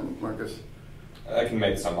arguments for that, Marcus? I can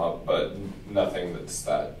make some up, but nothing that's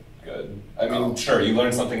that good. I mean, sure, you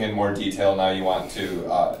learn something in more detail. Now you want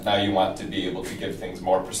to be able to give things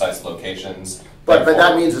more precise locations. But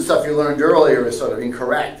that means the stuff you learned earlier is sort of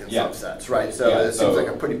incorrect in some sense, right? So it seems like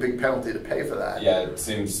a pretty big penalty to pay for that. Yeah, it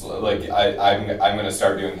seems like I'm going to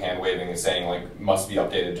start doing hand waving and saying like must be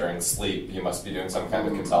updated during sleep. You must be doing some kind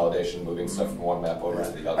of consolidation, moving stuff from one map over to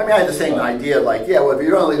the other. I mean, I had the same idea. Like, well, if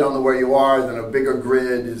you really don't know where you are, then a bigger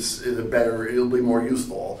grid is a better. It'll be more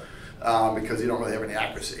useful because you don't really have any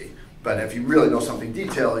accuracy. But if you really know something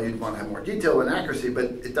detailed, you'd want to have more detail and accuracy. But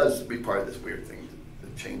it does be part of this weird thing, the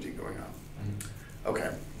changing going on.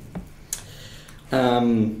 Okay.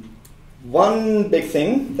 One big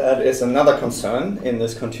thing that is another concern in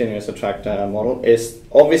this continuous attractor model is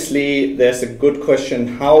obviously there's a good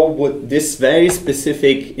question: how would this very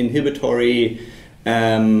specific inhibitory,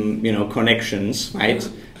 connections, right,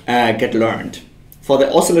 get learned? For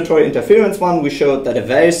the oscillatory interference one, we showed that a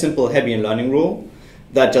very simple Hebbian learning rule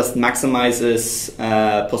that just maximizes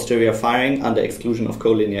posterior firing under exclusion of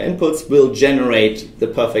collinear inputs will generate the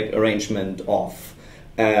perfect arrangement of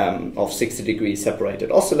 60-degree separated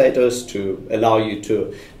oscillators to allow you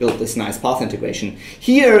to build this nice path integration.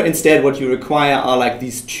 Here, instead, what you require are like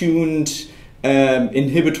these tuned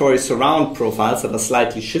inhibitory surround profiles that are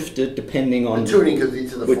slightly shifted depending on... The tuning, because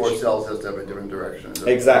each of the four cells has to have a different direction.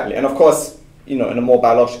 Exactly. And of course, in a more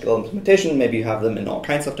biological implementation, maybe you have them in all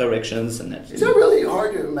kinds of directions. And is that really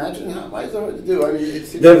hard to imagine? Why is that hard to do? I mean,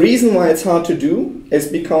 the reason why it's hard to do is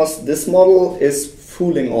because this model is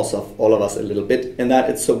fooling also all of us a little bit in that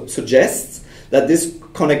it suggests that this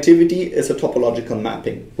connectivity is a topological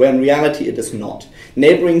mapping, where in reality it is not.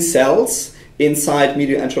 Neighboring cells inside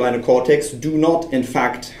medial entorhinal cortex do not in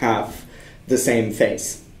fact have the same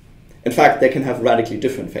phase. In fact, they can have radically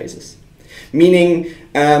different phases. Meaning,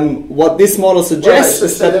 what this model suggests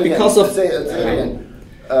is that because of... I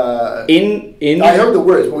heard the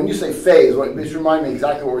words, but when you say phase, just remind me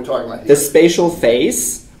exactly what we're talking about here. The spatial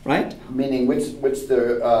phase, right? Meaning which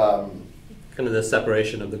the... kind of the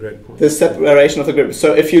separation of the grid point. The separation of the grid.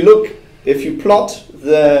 So if you plot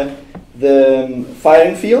the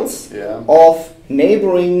firing fields of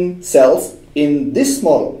neighboring cells in this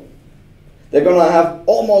model, they're going to have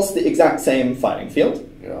almost the exact same firing field.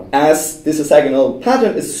 Yeah. As this hexagonal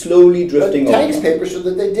pattern is slowly drifting over. Tank's paper showed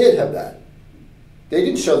that they did have that. They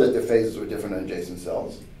didn't show that the phases were different in adjacent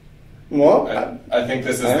cells. Well, I think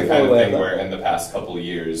this is the kind of thing where in the past couple of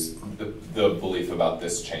years, the belief about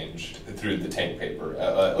this changed through the Tank paper.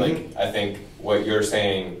 I think what you're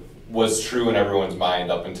saying was true in everyone's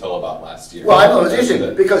mind up until about last year. Well, I know it's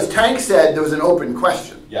interesting because Tank said there was an open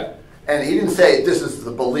question. Yeah. And he didn't say this is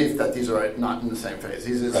the belief that these are not in the same phase.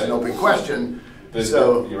 It's an open question.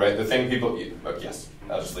 So you're right. The thing people, yes,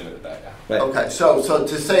 I'll just leave it at that. Yeah. Right. Okay. So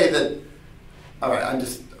to say that, all right.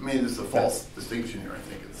 This is a false distinction here. I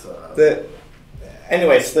think it's.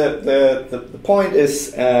 Anyways, the point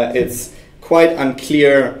is it's quite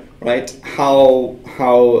unclear, right? How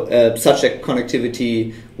such a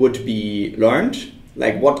connectivity would be learned.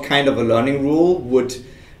 Like, what kind of a learning rule would?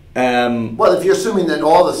 Well, if you're assuming that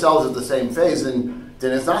all the cells are the same phase, then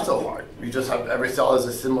it's not so hard. You just have every cell has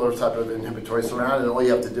a similar type of inhibitory surround, and all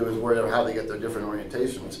you have to do is worry about how they get their different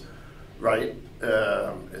orientations, right?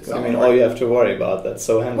 All you have to worry about that's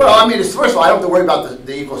so handy. Well, first of all, I don't have to worry about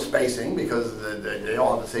the equal spacing because they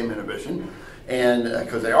all have the same inhibition, and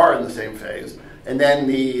because they are in the same phase. And then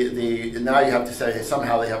now you have to say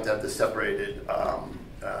somehow they have to have the separated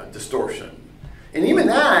distortion. And even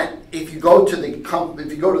that, if you go to the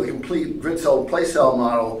complete grid cell place cell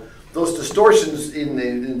model, those distortions in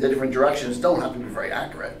the different directions don't have to be very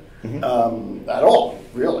accurate at all,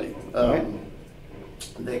 really.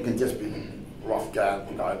 They can just be rough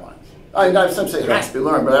guidelines. Some say it has to be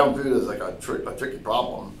learned, but I don't view it as like a tricky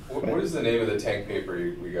problem. What is the name of the Tank paper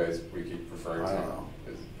we keep referring to? I don't know.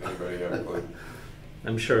 Does anybody have a clue?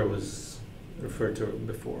 I'm sure it was referred to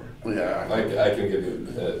before. Yeah, I can give you.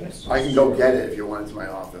 I can go get it if you want it to my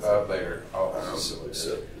office later.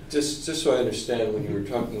 So just so I understand, when you were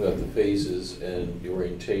talking about the phases and the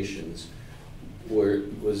orientations,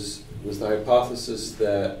 was the hypothesis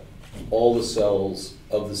that all the cells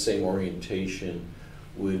of the same orientation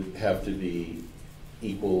would have to be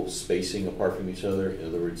equal spacing apart from each other? In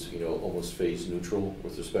other words, almost phase neutral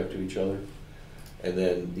with respect to each other, and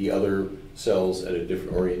then the other cells at a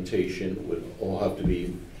different orientation would all have to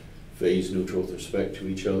be phase neutral with respect to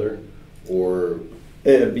each other, or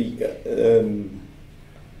I'm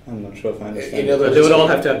not sure if I understand. But they would all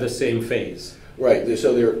have to have the same phase. Right.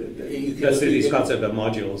 So that's these concept of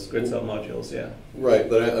modules, grid cell modules. Yeah. Right,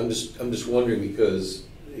 but I'm just wondering because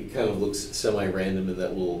it kind of looks semi-random in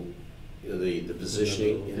that little the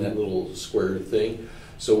positioning in that little square thing.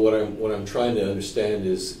 So what I'm trying to understand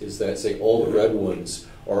is that, say, all the red ones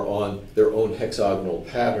are on their own hexagonal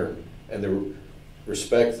pattern and they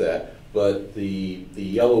respect that, but the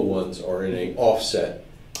yellow ones are in an offset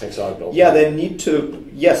hexagonal. Yeah, they need to.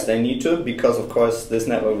 Yes, they need to, because of course this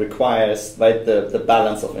network requires the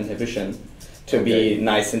balance of inhibition to be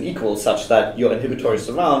nice and equal, such that your inhibitory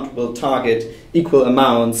surround will target equal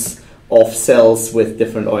amounts of cells with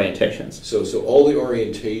different orientations. So all the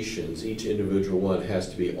orientations, each individual one has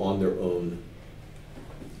to be on their own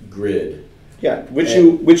grid. Yeah,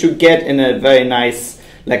 which you get in a very nice,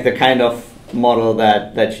 like the kind of model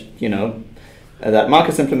that that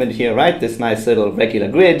Marcus implemented here, right? This nice little regular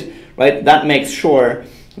grid, right? That makes sure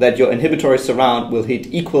that your inhibitory surround will hit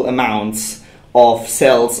equal amounts of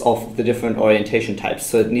cells of the different orientation types.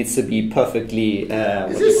 So it needs to be perfectly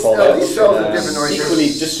these cells are different orientations? equally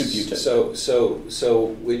distributed.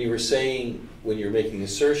 So when you were saying, when you're making the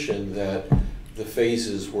assertion that the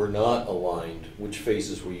phases were not aligned, which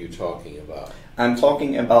phases were you talking about? I'm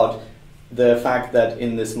talking about the fact that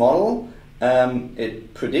in this model,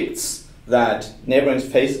 it predicts that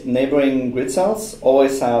neighboring grid cells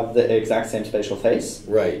always have the exact same spatial phase.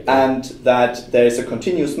 Right. And that there is a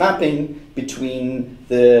continuous mapping between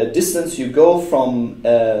the distance you go from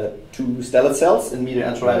two stellate cells in medial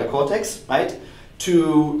entorhinal cortex, right,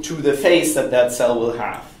 to the phase that cell will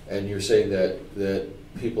have. And you're saying that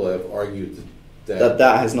people have argued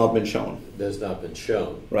That has not been shown. That's not been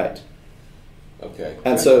shown. Right. Okay.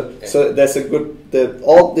 And so there's a good,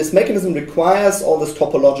 this mechanism requires all this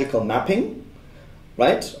topological mapping,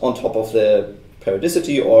 right, on top of the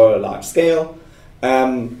periodicity or a large scale,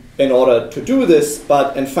 in order to do this.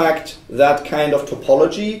 But in fact, that kind of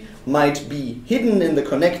topology might be hidden in the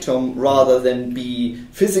connectome rather than be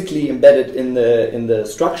physically embedded in the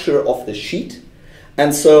structure of the sheet.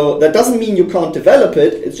 And so that doesn't mean you can't develop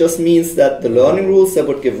it, it just means that the learning rules that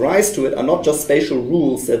would give rise to it are not just spatial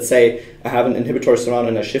rules that say I have an inhibitory surround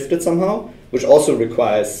and I shift it somehow, which also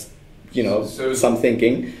requires, some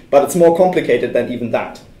thinking, but it's more complicated than even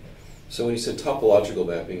that. So when you said topological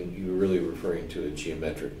mapping, you were really referring to a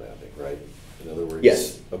geometric mapping, right? In other words?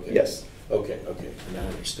 Yes. Okay. Yes. Okay, now I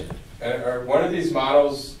understand. And one of these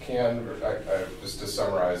models just to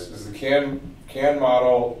summarize, is the CAN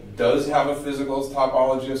model does have a physical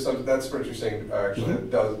topology of something. That's what you're saying, actually.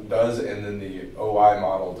 It does, and then the OI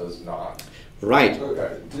model does not. Right.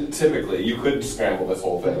 Okay. Typically, you could scramble this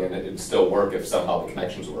whole thing and it'd still work if somehow the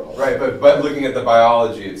connections were all right. But looking at the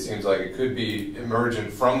biology, it seems like it could be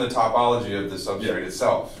emergent from the topology of the substrate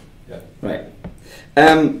itself. Yeah. Right.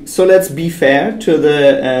 So let's be fair to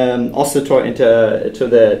the oscillatory to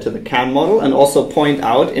the CAN model, and also point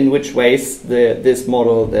out in which ways this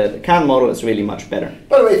model, the CAN model, is really much better.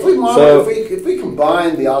 By the way, if we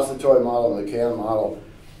combine the oscillatory model and the CAN model,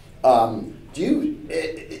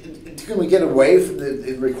 can we get away from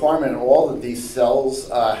the requirement at all that these cells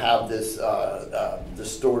have this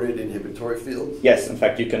distorted inhibitory field? Yes, in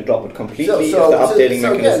fact, you can drop it completely if the updating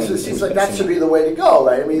mechanism. So it seems like that should be the way to go,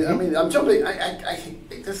 right? I mean, I'm jumping. I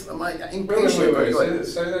think this. I'm impatient. Wait.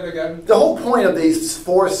 Say that again. The whole point of these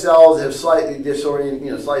four cells that have slightly different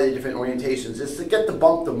orientations is to get the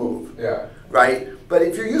bump to move. Yeah. Right. But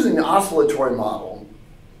if you're using the oscillatory model,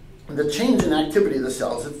 the change in activity of the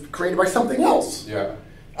cells is created by something else. Yeah.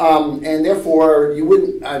 And therefore, you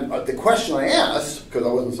wouldn't. The question I asked, because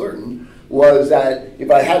I wasn't certain, was that if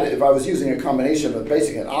I was using a combination of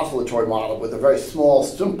basically an oscillatory model with a very small,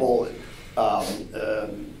 simple, I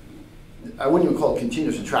wouldn't even call it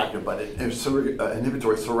continuous attractor, but an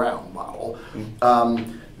inhibitory surround model,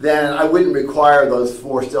 then I wouldn't require those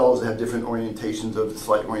four cells to have different orientations of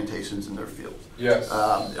slight orientations in their fields. Yes.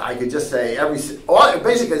 I could just say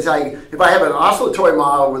basically it's like if I have an oscillatory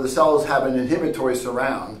model where the cells have an inhibitory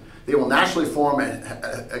surround, they will naturally form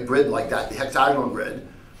a grid like that, the hexagonal grid,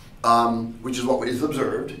 which is what is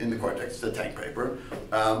observed in the cortex, the tank paper.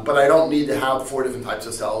 But I don't need to have four different types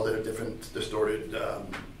of cells that are different distorted.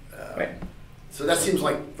 Right. So that seems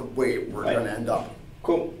like the way we're going to end up.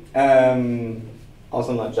 Cool.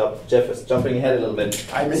 Also, not Jeff is jumping ahead a little bit.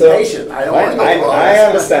 I'm impatient. I don't want to go I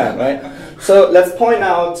understand, right? So let's point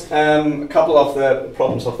out a couple of the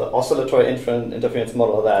problems of the oscillatory interference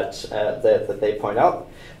model that they point out.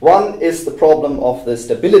 One is the problem of the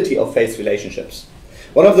stability of phase relationships.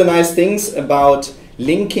 One of the nice things about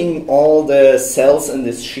linking all the cells in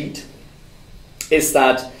this sheet is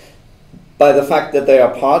that by the fact that they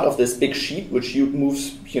are part of this big sheet, which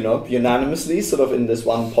moves, unanimously, sort of in this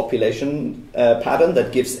one population pattern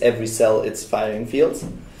that gives every cell its firing fields,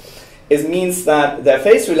 it means that their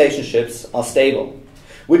phase relationships are stable,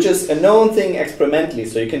 which is a known thing experimentally.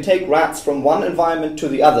 So you can take rats from one environment to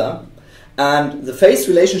the other, and the phase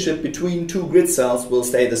relationship between two grid cells will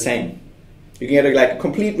stay the same. You can get a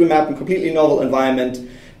complete remap and completely novel environment.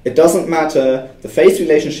 It doesn't matter. The phase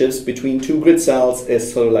relationships between two grid cells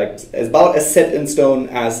is sort of is about as set in stone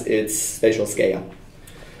as its spatial scale,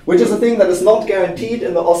 which is a thing that is not guaranteed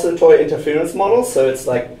in the oscillatory interference model. So it's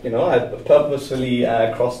I purposefully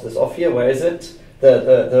crossed this off here. Where is it?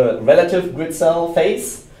 The relative grid cell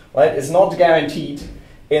phase, right, is not guaranteed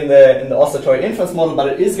in the oscillatory inference model,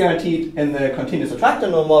 but it is guaranteed in the continuous attractor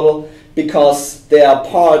model because they are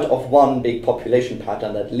part of one big population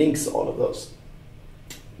pattern that links all of those.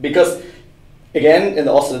 Because Again, in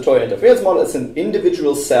the oscillatory interference model, it's an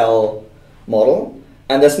individual cell model,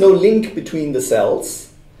 and there's no link between the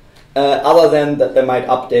cells, other than that they might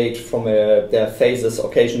update from their phases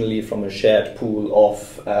occasionally from a shared pool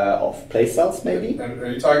of place cells, maybe. And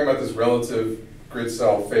are you talking about this relative grid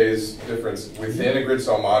cell phase difference within a grid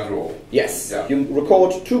cell module? Yes. Yeah. You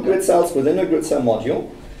record two grid cells within a grid cell module.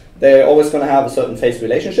 They're always going to have a certain phase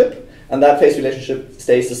relationship, and that phase relationship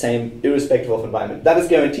stays the same irrespective of environment. That is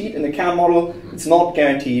guaranteed in the CAN model. It's not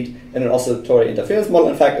guaranteed in an oscillatory interference model.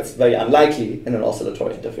 In fact, it's very unlikely in an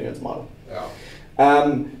oscillatory interference model.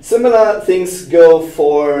 Yeah. Similar things go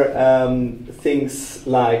for things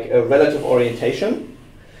like relative orientation.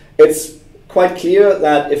 It's quite clear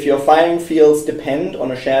that if your firing fields depend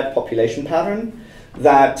on a shared population pattern,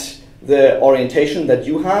 that the orientation that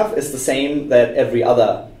you have is the same that every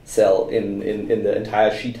other cell in the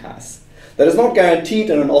entire sheet has. That is not guaranteed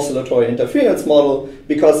in an oscillatory interference model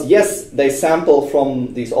because, yes, they sample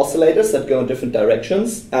from these oscillators that go in different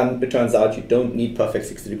directions, and it turns out you don't need perfect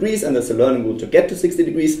 60 degrees, and there's a learning rule to get to 60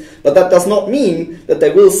 degrees, but that does not mean that they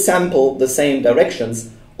will sample the same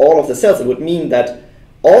directions, all of the cells. It would mean that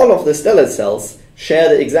all of the stellate cells share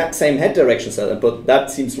the exact same head direction cell, but that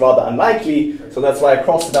seems rather unlikely, so that's why I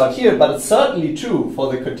crossed it out here, but it's certainly true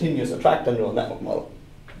for the continuous attractor neural network model.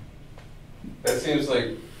 That seems like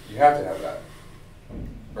you have to have that,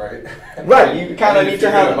 right? Right, you kind of need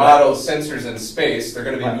to have a model sensors in space, they're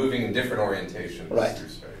going to be moving in different orientations through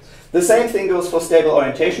space. The same thing goes for stable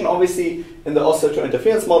orientation. Obviously, in the oscillatory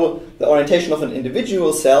interference model, the orientation of an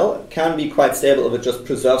individual cell can be quite stable if it just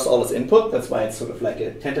preserves all its input. That's why it's sort of like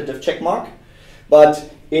a tentative check mark.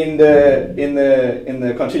 But in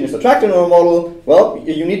the continuous attractor neural model, well,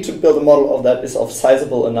 you need to build a model that is of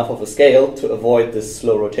sizable enough of a scale to avoid this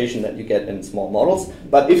slow rotation that you get in small models.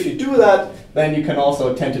 But if you do that, then you can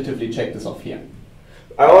also tentatively check this off here.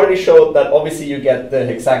 I already showed that obviously you get the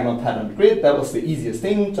hexagonal patterned grid. That was the easiest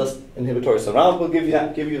thing. Just inhibitory surround will give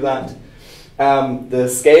you that. The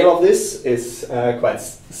scale of this is quite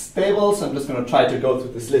stable, so I'm just going to try to go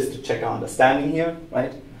through this list to check our understanding here,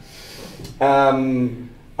 right? And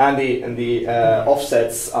the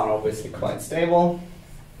offsets are obviously quite stable.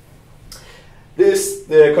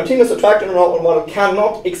 The continuous attractor neural model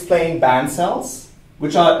cannot explain band cells,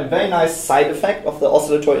 which are a very nice side effect of the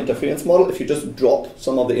oscillatory interference model. If you just drop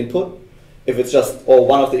some of the input, if it's just, or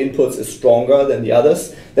one of the inputs is stronger than the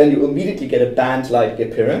others, then you immediately get a band-like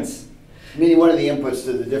appearance. Meaning one of the inputs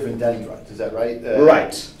to the different dendrites, is that right?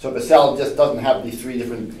 Right. So if a cell just doesn't have these three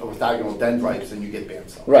different orthogonal dendrites, then you get band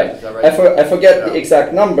cells. Right. Is that right? I forget the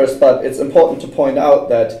exact numbers, but it's important to point out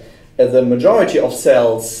that the majority of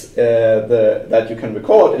cells that you can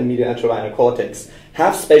record in medial entorhinal cortex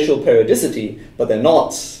have spatial periodicity, but they're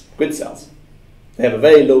not grid cells. They have a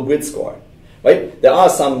very low grid score. Right? There are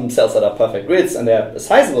some cells that are perfect grids, and they're a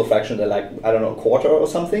sizable fraction. They're like, I don't know, a quarter or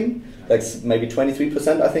something. Like maybe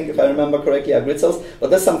 23%, I think, if I remember correctly, are grid cells.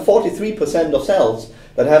 But there's some 43% of cells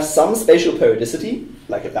that have some spatial periodicity,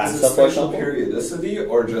 like a band cell, for example. Spatial periodicity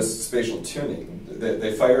or just spatial tuning?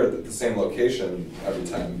 They fire at the same location every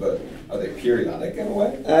time, but are they periodic in a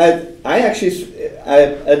way? At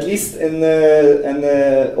least in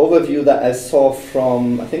the overview that I saw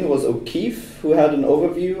from, I think it was O'Keefe, who had an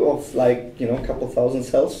overview of like, a couple thousand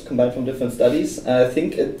cells combined from different studies. I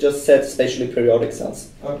think it just said spatially periodic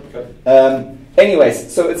cells. Oh, okay.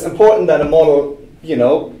 Anyways, so it's important that a model,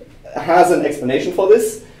 has an explanation for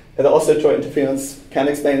this. The oscillatory interference can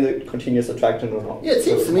explain the continuous attractor neural network. Yeah, it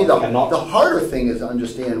seems to me the harder thing is to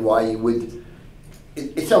understand why you would.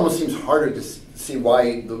 It almost seems harder to see why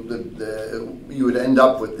you would end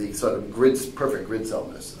up with the sort of perfect grid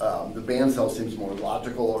cellness. The band cell seems more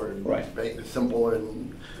logical or simple,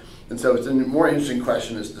 and so it's a more interesting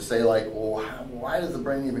question is to say like, well, why does the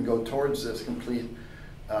brain even go towards this complete,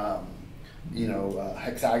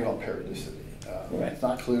 hexagonal periodicity? It's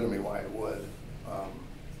not clear to me why it would.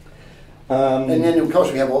 And then, of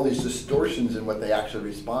course, we have all these distortions in what they actually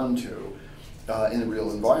respond to in the real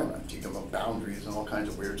environment. You give them boundaries and all kinds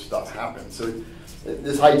of weird stuff happens. So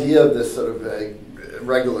this idea of this sort of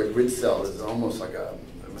regular grid cell is almost like a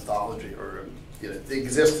mythology, or it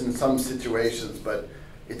exists in some situations, but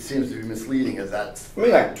it seems to be misleading as that's... I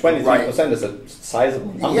mean, like 23% is a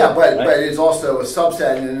sizable number. Yeah, but it's also a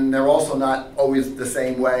subset, and they're also not always the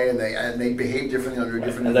same way, and they behave differently under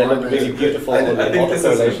different environments. And they look really beautiful. I think this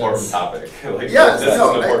is an important topic. Yes, this is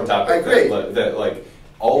an important topic. I agree. That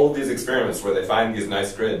all of these experiments where they find these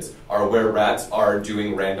nice grids are where rats are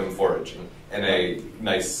doing random foraging in a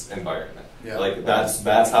nice environment. Yeah.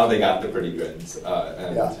 That's how they got the pretty grids.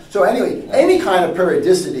 So anyway, any kind of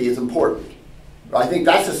periodicity is important. I think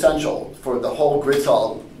that's essential for the whole grid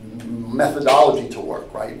cell methodology to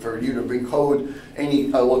work, right? For you to encode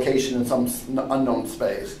any location in some unknown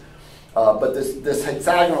space. But this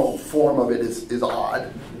hexagonal form of it is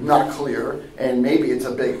odd, not clear, and maybe it's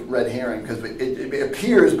a big red herring because it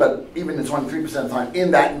appears, but even it's 23% of the time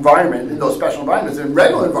in that environment, in those special environments. In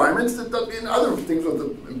regular environments, in other things with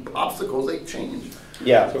the obstacles, they change.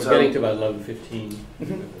 Yeah. So we're getting to about 11:15.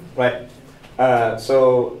 Right.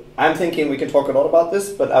 So I'm thinking we can talk a lot about this,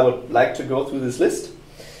 but I would like to go through this list.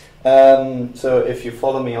 So if you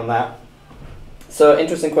follow me on that. So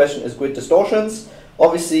interesting question is grid distortions.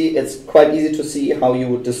 Obviously, it's quite easy to see how you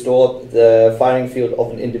would distort the firing field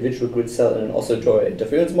of an individual grid cell in an oscillatory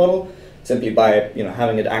interference model, simply by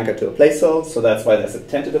having it anchored to a place cell. So that's why there's a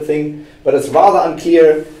tentative thing. But it's rather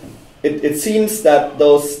unclear. It seems that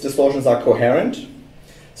those distortions are coherent.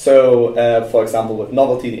 So, for example, with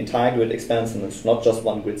novelty, the entire grid expands, and it's not just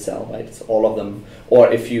one grid cell, right? It's all of them.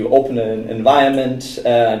 Or if you open an environment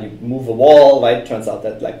and you move a wall, right? It turns out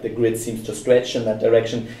that the grid seems to stretch in that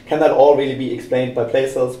direction. Can that all really be explained by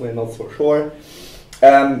place cells? We're not so sure.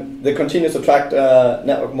 The continuous attractor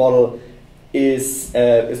network model is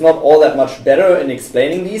not all that much better in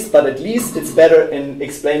explaining these, but at least it's better in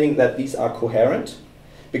explaining that these are coherent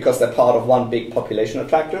because they're part of one big population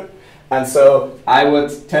attractor. And so I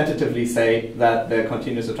would tentatively say that the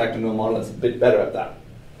continuous attractor neural model is a bit better at that.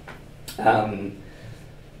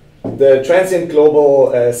 The transient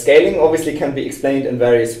global scaling obviously can be explained in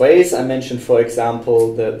various ways. I mentioned, for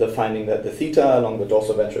example, the finding that the theta along the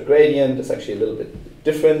dorsoventral gradient is actually a little bit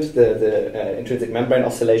different. The intrinsic membrane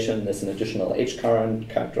oscillation is an additional H current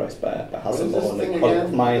characterized by Hasselhoff and a colleague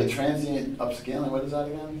of mine. The transient upscaling, what is that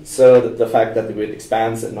again? So the fact that the grid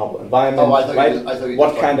expands in novel environment, right?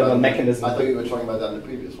 What kind of a mechanism? I thought you were talking about that in the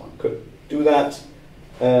previous one. Could do that.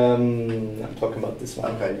 I'm talking about this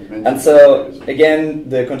one. Okay. And so, again,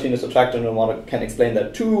 the continuous attractor neural model can explain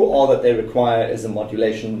that too. All that they require is a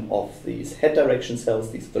modulation of these head direction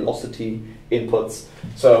cells, these velocity inputs.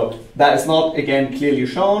 So that is not, again, clearly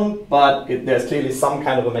shown, but there's clearly some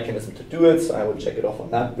kind of a mechanism to do it, so I will check it off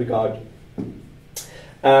on that regard.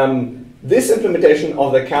 This implementation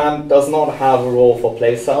of the CAN does not have a role for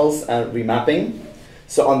place cells and remapping.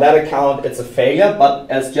 So on that account, it's a failure,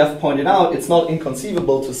 but as Jeff pointed out, it's not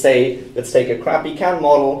inconceivable to say, let's take a crappy CAN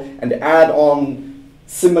model and add on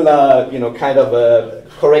similar, kind of a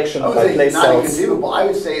correction by place not cells. Inconceivable. I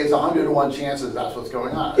would say it's 100 to 1 chances that's what's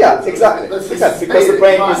going on. Yeah, exactly. Because the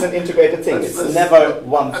brain is an integrated thing. It's never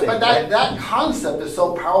one thing. But that concept is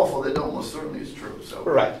so powerful that it almost certainly is true. So.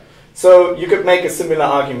 Right. So you could make a similar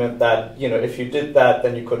argument that, if you did that,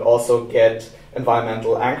 then you could also get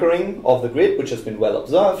environmental anchoring of the grid, which has been well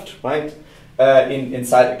observed, right,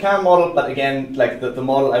 inside the CAN model. But again, the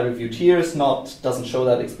model I reviewed here doesn't show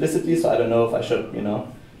that explicitly, so I don't know if I should,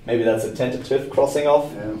 maybe that's a tentative crossing off.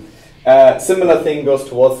 Yeah. Similar thing goes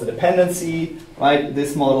towards the dependency, right?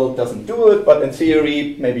 This model doesn't do it, but in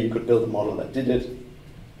theory, maybe you could build a model that did it,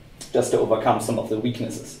 just to overcome some of the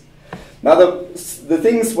weaknesses. Now, the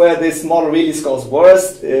things where this model really scores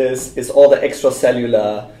worst is all the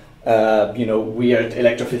extracellular weird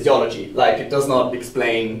electrophysiology. Like, it does not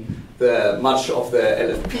explain much of the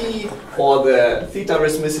LFP or the theta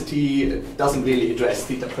rhythmicity. It doesn't really address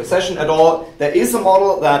theta precession at all. There is a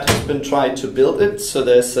model that has been tried to build it. So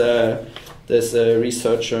there's a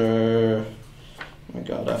researcher, oh my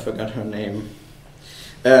god, I forgot her name,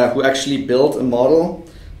 who actually built a model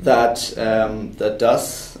that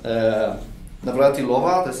does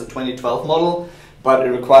Navratilova. There's a 2012 model. But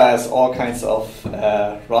it requires all kinds of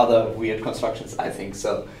rather weird constructions, I think.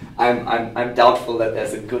 So I'm doubtful that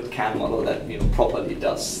there's a good CAN model that properly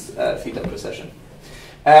does theta precession.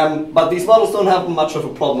 But these models don't have much of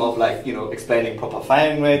a problem of explaining proper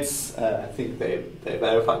firing rates. I think they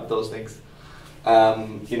verified those things.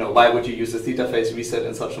 Why would you use a theta phase reset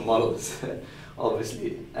in such a model is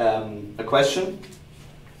obviously a question.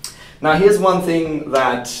 Now here's one thing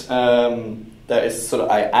that is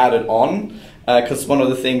I added on. Because one of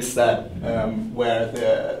the things that where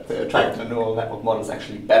the attractor neural network model is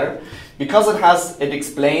actually better, because it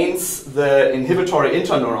explains the inhibitory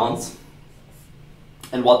interneurons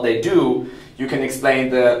and what they do. You can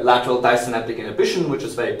explain the lateral disynaptic inhibition, which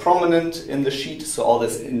is very prominent in the sheet. So all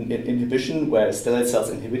this inhibition where stellate cells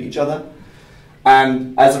inhibit each other,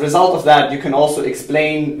 and as a result of that, you can also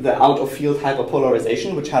explain the out of field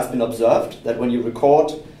hyperpolarization, which has been observed that when you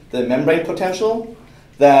record the membrane potential,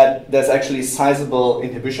 that there's actually sizable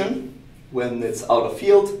inhibition when it's out of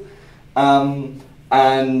field. Well,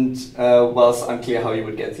 it's unclear how you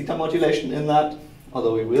would get theta modulation in that,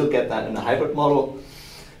 although we will get that in a hybrid model.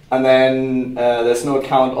 And then there's no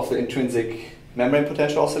account of the intrinsic membrane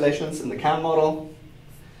potential oscillations in the CAN model.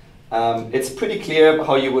 It's pretty clear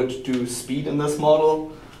how you would do speed in this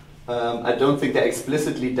model. I don't think they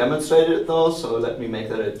explicitly demonstrated it though, so let me make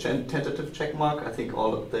that a tentative check mark. I think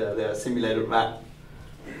all of their simulated run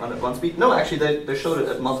at one speed. No, actually they showed it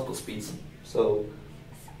at multiple speeds, so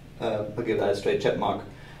I'll give that a straight check mark.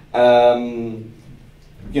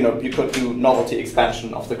 You know, you could do novelty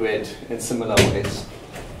expansion of the grid in similar ways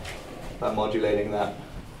by modulating that.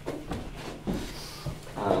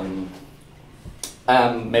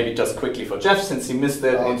 Maybe just quickly for Jeff, since he missed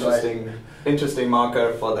it, interesting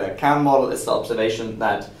marker for the CAN model is the observation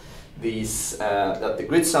that these that the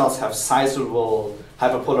grid cells have sizable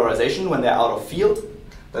hyperpolarization when they're out of field.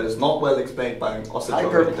 That is not well explained by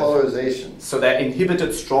oscillatory. Hyperpolarization. So they're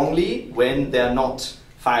inhibited strongly when they're not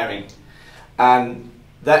firing. And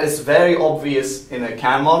that is very obvious in a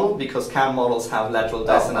CAN model because CAN models have lateral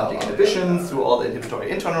disynaptic inhibition through all the inhibitory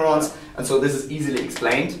interneurons, and so this is easily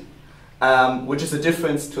explained, which is a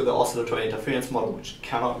difference to the oscillatory interference model, which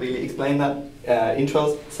cannot really explain that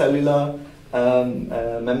intracellular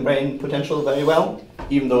membrane potential very well,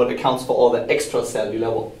 even though it accounts for all the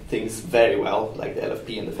extracellular things very well, like the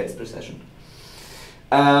LFP and the phase precession.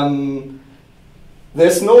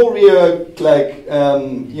 There's no real, like,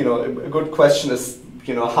 you know, a good question is,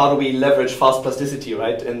 you know, how do we leverage fast plasticity,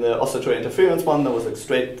 right? In the oscillatory interference one, there was a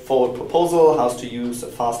straightforward proposal, how to use a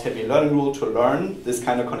fast heavy learning rule to learn this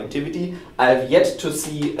kind of connectivity. I have yet to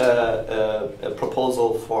see a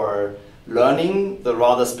proposal for learning the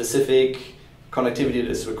rather specific connectivity that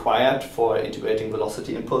is required for integrating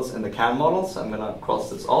velocity inputs in the CAN model, so I'm going to cross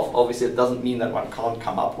this off. Obviously, it doesn't mean that one can't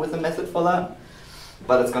come up with a method for that,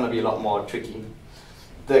 but it's going to be a lot more tricky.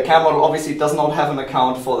 The CAN model obviously does not have an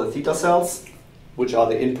account for the theta cells, which are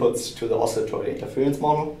the inputs to the oscillatory interference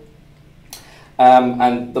model.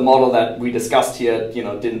 And the model that we discussed here, you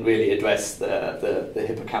know, didn't really address the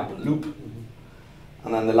hippocampal loop.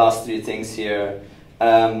 And then the last three things here,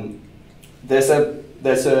 there's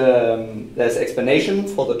explanation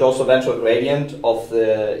for the dorsoventral gradient of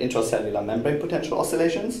the intracellular membrane potential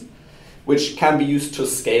oscillations, which can be used to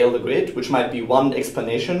scale the grid, which might be one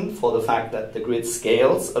explanation for the fact that the grid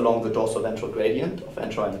scales along the dorsoventral gradient of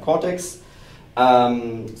entra and the cortex.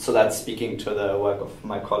 So that's speaking to the work of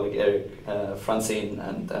my colleague Eric Francine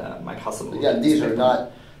and Mike Hasselblad. Again, these are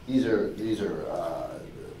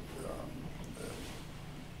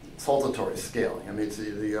saltatory scaling. I mean, it's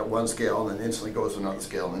you got one scale and then instantly goes to another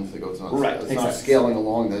scale and instantly goes to another scale. It's not scaling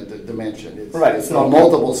along the dimension. It's not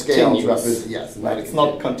multiple scales. Yes, right. It's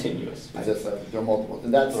not continuous. It's just they're multiple.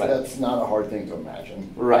 And that's not a hard thing to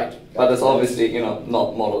imagine. Right, but it's obviously, you know,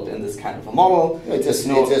 not modeled in this kind of a model. It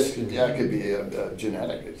could be a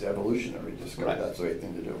genetic. It's evolutionary. Right. That's the right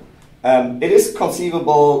thing to do. It is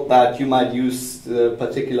conceivable that you might use the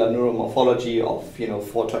particular neuromorphology of, you know,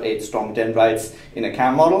 4 to 8 strong dendrites in a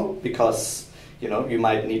CAN model because, you know, you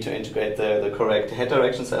might need to integrate the correct head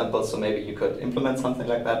direction samples, so maybe you could implement something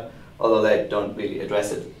like that, although they don't really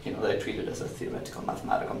address it. You know, they treat it as a theoretical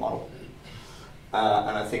mathematical model.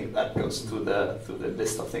 And I think that goes through the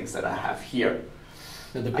list of things that I have here.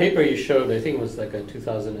 Now the paper you showed, I think, was like a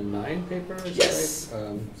 2009 paper? Yes.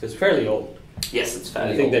 Right? So it's fairly old. Yes, it's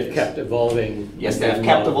fairly I think old. they've kept evolving. Yes, they've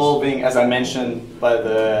kept evolving, as I mentioned, by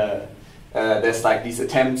there's like these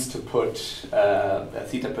attempts to put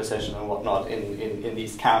theta precession and whatnot in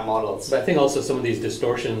these CAN models. But I think also some of these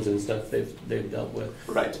distortions and stuff they've dealt with.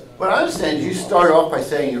 Right. What I understand is you started off by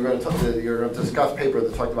saying you're going to discuss a paper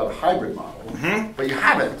that talked about a hybrid model, but you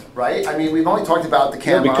haven't, right? I mean, we've only talked about the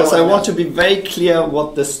CAN model. Because I want to be very clear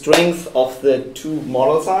what the strength of the two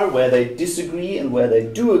models are, where they disagree and where they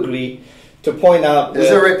do agree, to point out. Is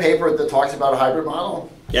there a paper that talks about a hybrid model?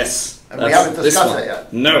 Yes. And we haven't discussed that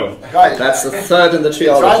yet. No. Guys, that's the third in the triology.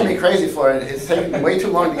 It's driving me crazy, Florian. It's taking way too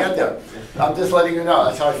long to get there. I'm just letting you know.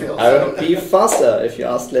 That's how I feel. I would be faster if you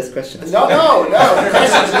asked less questions. No. The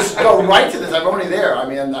questions just go right to this. I'm already there. I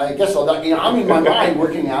mean, I guess I'm in my mind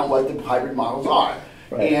working out what the hybrid models are.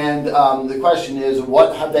 Right. And the question is,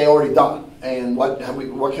 what have they already done? And what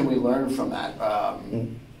can we learn from that?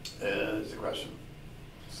 Is the question.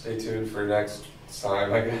 Stay tuned for next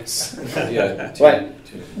time, I guess. Yeah. Right.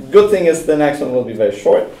 Good thing is the next one will be very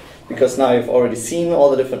short because now you've already seen all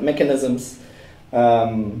the different mechanisms,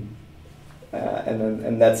 and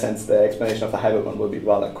in that sense, the explanation of the hybrid one will be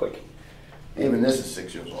rather quick. Even this is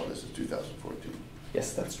 6 years old. This is 2014.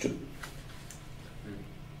 Yes, that's true.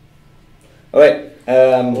 All right.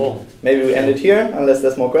 Maybe we end it here unless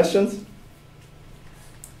there's more questions.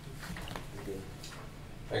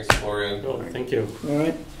 Thanks, Florian. Oh, thank you. All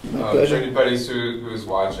right. For anybody who's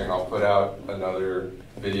watching, I'll put out another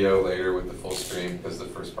video later with the full stream because the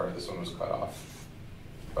first part of this one was cut off.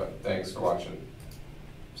 But thanks for watching.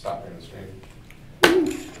 stopping the stream.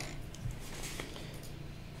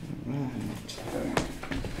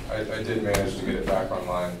 Right. I did manage to get it back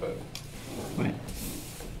online, but Right.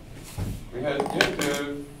 we had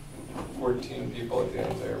 14 people at the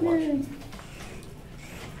end there watching.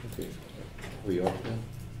 Okay. We are now?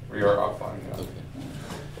 We are offline now. Okay.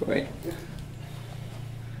 Great.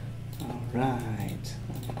 All right.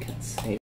 I can save